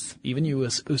run. Yes. Even you,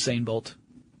 Usain Bolt.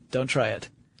 Don't try it.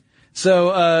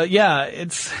 So,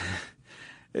 it's...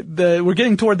 we're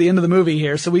getting toward the end of the movie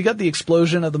here. So we got the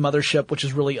explosion of the mothership, which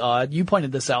is really odd. You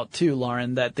pointed this out, too,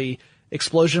 Lauren, that the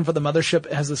explosion for the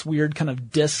mothership has this weird kind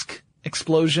of disc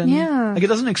explosion. Yeah. Like, it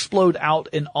doesn't explode out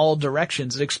in all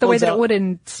directions. It explodes the way that out, it would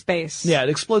in space. Yeah, it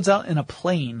explodes out in a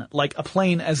plane. Like a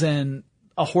plane as in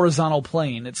a horizontal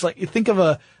plane. It's like, you think of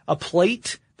a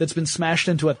plate that's been smashed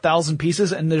into 1,000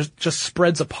 pieces and there's just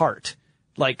spreads apart.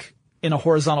 Like in a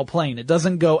horizontal plane. It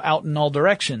doesn't go out in all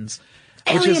directions.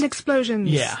 Alien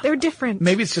explosions. Yeah. They're different.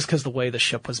 Maybe it's just because the way the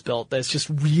ship was built. That it's just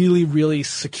really, really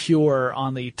secure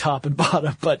on the top and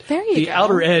bottom. But the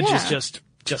outer edge is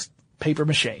just paper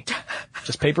mache.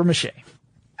 Just paper mache.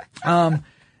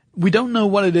 We don't know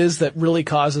what it is that really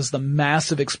causes the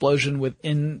massive explosion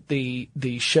within the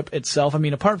ship itself. I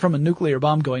mean, apart from a nuclear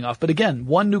bomb going off. But again,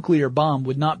 one nuclear bomb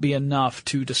would not be enough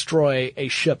to destroy a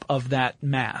ship of that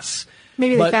mass.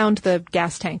 Maybe they found the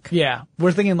gas tank. Yeah.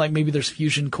 We're thinking like maybe there's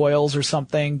fusion coils or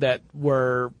something that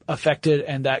were affected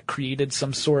and that created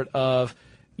some sort of,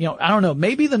 I don't know,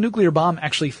 maybe the nuclear bomb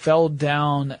actually fell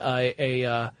down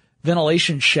a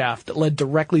ventilation shaft that led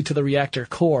directly to the reactor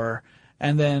core,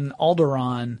 and then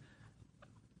Alderaan,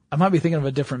 I might be thinking of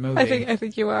a different movie. I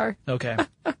think you are. Okay.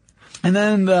 And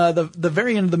then the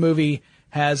very end of the movie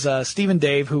has Steve and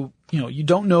Dave, who, you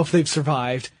don't know if they've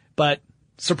survived, but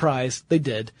surprise, they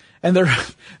did. And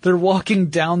they're walking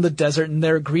down the desert and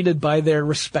they're greeted by their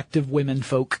respective women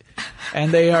folk.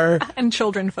 And they are and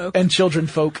children folk.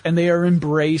 And they are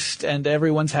embraced and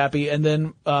everyone's happy. And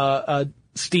then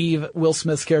Steve, Will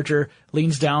Smith's character,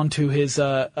 leans down to his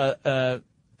the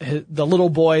little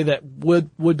boy that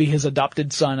would be his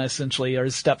adopted son, essentially, or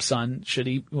his stepson, should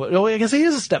he... Well, I guess he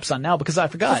is a stepson now, because I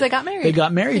forgot. Because they got married. They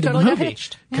got married in the movie.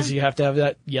 Because you have to have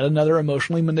that yet another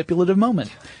emotionally manipulative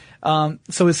moment.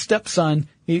 So his stepson,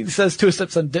 he says to his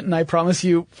stepson, "Didn't I promise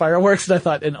you fireworks?" And I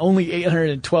thought, and only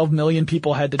 812 million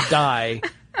people had to die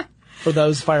for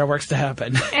those fireworks to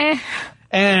happen.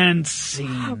 And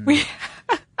scene.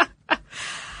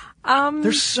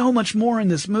 There's so much more in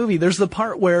this movie. There's the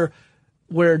part where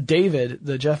David,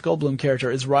 the Jeff Goldblum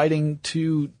character, is riding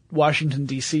to Washington,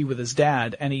 D.C. with his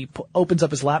dad, and he opens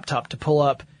up his laptop to pull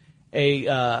up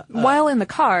while in the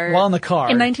car. In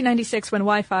 1996, when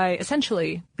Wi-Fi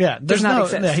essentially does not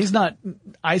exist. Yeah, he's not.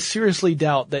 I seriously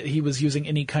doubt that he was using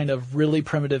any kind of really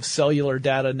primitive cellular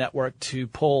data network to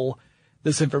pull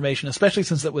this information, especially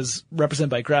since it was represented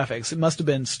by graphics. It must have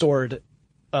been stored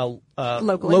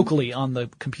locally on the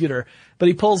computer. But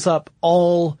he pulls up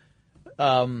all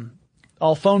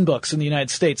phone books in the United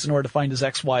States in order to find his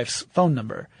ex-wife's phone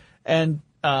number. And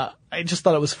I just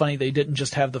thought it was funny they didn't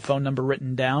just have the phone number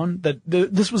written down. That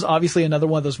this was obviously another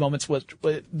one of those moments was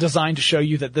designed to show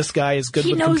you that this guy is good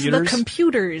with computers. He knows the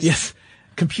computers. Yes.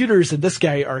 Computers and this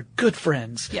guy are good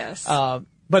friends. Yes.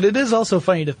 But it is also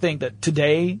funny to think that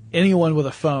today anyone with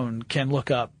a phone can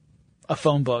look up a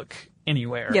phone book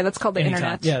anywhere. Yeah, that's called the anytime.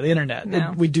 internet. Yeah, the internet.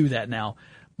 No. We do that now.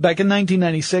 Back in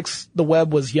 1996, the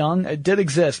web was young. It did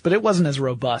exist, but it wasn't as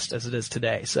robust as it is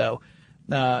today. So,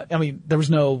 there was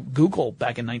no Google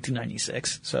back in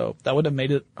 1996, so that would have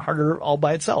made it harder all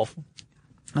by itself.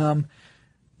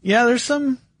 There's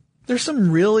some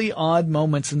really odd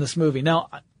moments in this movie. Now,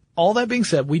 all that being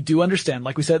said, we do understand,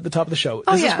 like we said at the top of the show,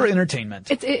 this is for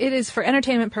entertainment. It is for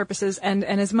entertainment purposes, and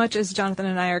as much as Jonathan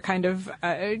and I are kind of,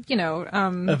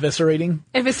 eviscerating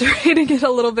it a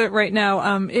little bit right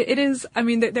now, it is,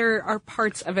 there are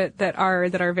parts of it that are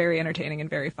very entertaining and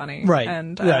very funny. Right.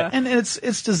 And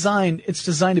it's designed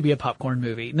to be a popcorn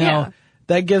movie. Now,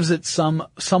 that gives it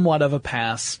somewhat of a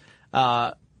pass.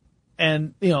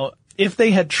 If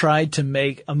they had tried to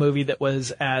make a movie that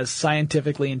was as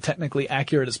scientifically and technically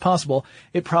accurate as possible,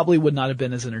 it probably would not have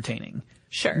been as entertaining.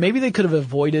 Sure. Maybe they could have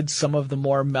avoided some of the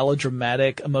more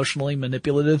melodramatic, emotionally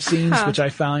manipulative scenes, which I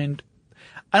found,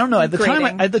 I don't know, at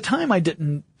the time I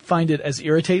didn't find it as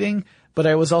irritating, but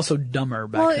I was also dumber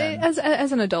back then.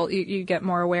 As an adult, you get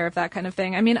more aware of that kind of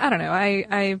thing. I mean, I don't know.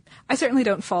 I certainly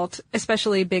don't fault,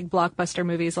 especially big blockbuster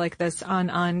movies like this,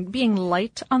 on being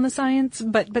light on the science,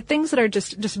 but things that are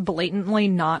just blatantly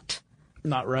not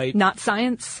right. Not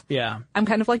science. Yeah. I'm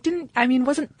kind of like,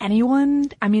 wasn't anyone,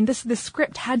 this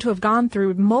script had to have gone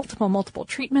through multiple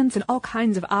treatments and all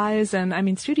kinds of eyes.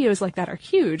 And studios like that are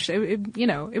huge.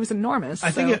 It was enormous.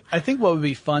 I think what would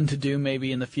be fun to do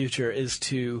maybe in the future is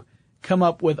to come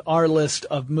up with our list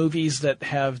of movies that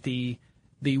have the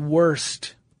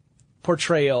worst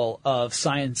portrayal of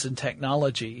science and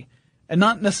technology, and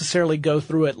not necessarily go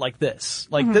through it like this.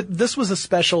 Like this was a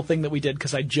special thing that we did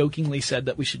because I jokingly said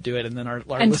that we should do it, and then our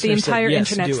and listeners the entire said,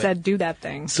 yes, internet do said do that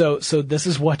thing. So this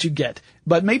is what you get.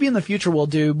 But maybe in the future we'll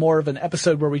do more of an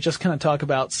episode where we just kind of talk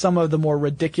about some of the more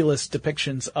ridiculous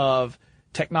depictions of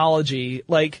technology,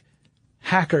 like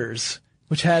Hackers,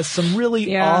 which has some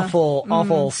really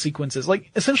awful sequences. Like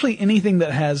essentially anything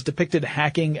that has depicted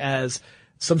hacking as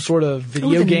some sort of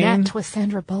video game. The Net with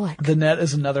Sandra Bullock. The Net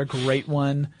is another great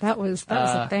one. That was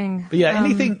a thing. But yeah,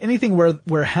 anything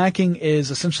where hacking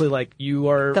is essentially like you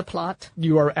are the plot.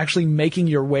 You are actually making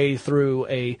your way through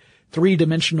a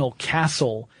 3-dimensional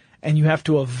castle, and you have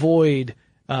to avoid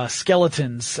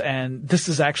skeletons, and this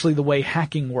is actually the way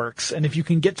hacking works. And if you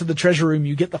can get to the treasure room,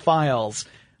 you get the files.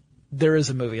 There is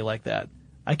a movie like that.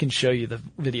 I can show you the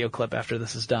video clip after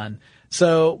this is done.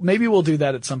 So maybe we'll do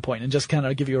that at some point and just kind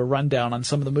of give you a rundown on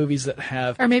some of the movies that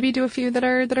have, or maybe do a few that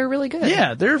are really good.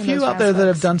 Yeah, there are a few out there that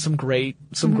have done some great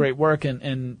work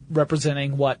in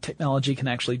representing what technology can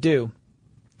actually do.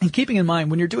 And keeping in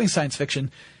mind, when you're doing science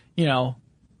fiction, the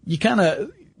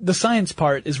science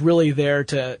part is really there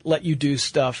to let you do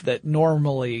stuff that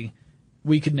normally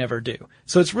we could never do.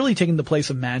 So it's really taking the place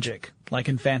of magic, like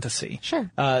in fantasy.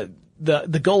 Sure.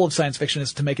 The goal of science fiction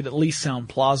is to make it at least sound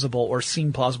plausible or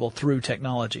seem plausible through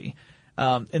technology.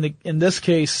 In this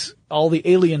case, all the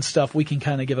alien stuff we can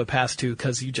kind of give a pass to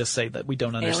because you just say that we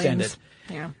don't understand it.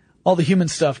 Yeah. All the human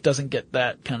stuff doesn't get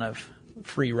that kind of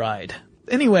free ride.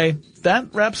 Anyway,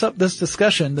 that wraps up this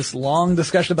discussion, this long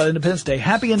discussion about Independence Day.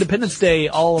 Happy Independence Day,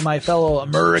 all of my fellow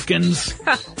Americans.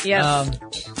 Yes.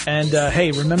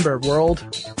 Hey, remember, world,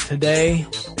 today,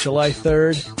 July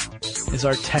 3rd, is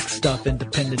our TechStuff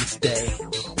Independence Day.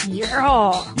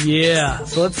 Yeah.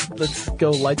 So let's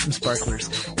go light some sparklers.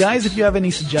 Guys, if you have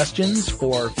any suggestions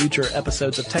for future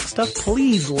episodes of TechStuff,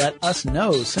 please let us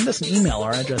know. Send us an email.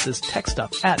 Our address is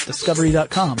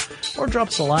techstuff@discovery.com, or drop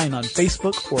us a line on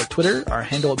Facebook or Twitter. Our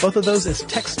handle at both of those is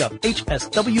TechStuff,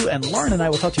 HSW, and Lauren and I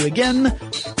will talk to you again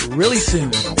really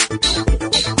soon.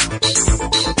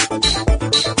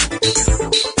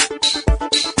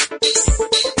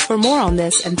 For more on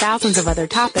this and thousands of other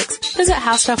topics, visit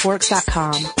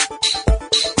howstuffworks.com.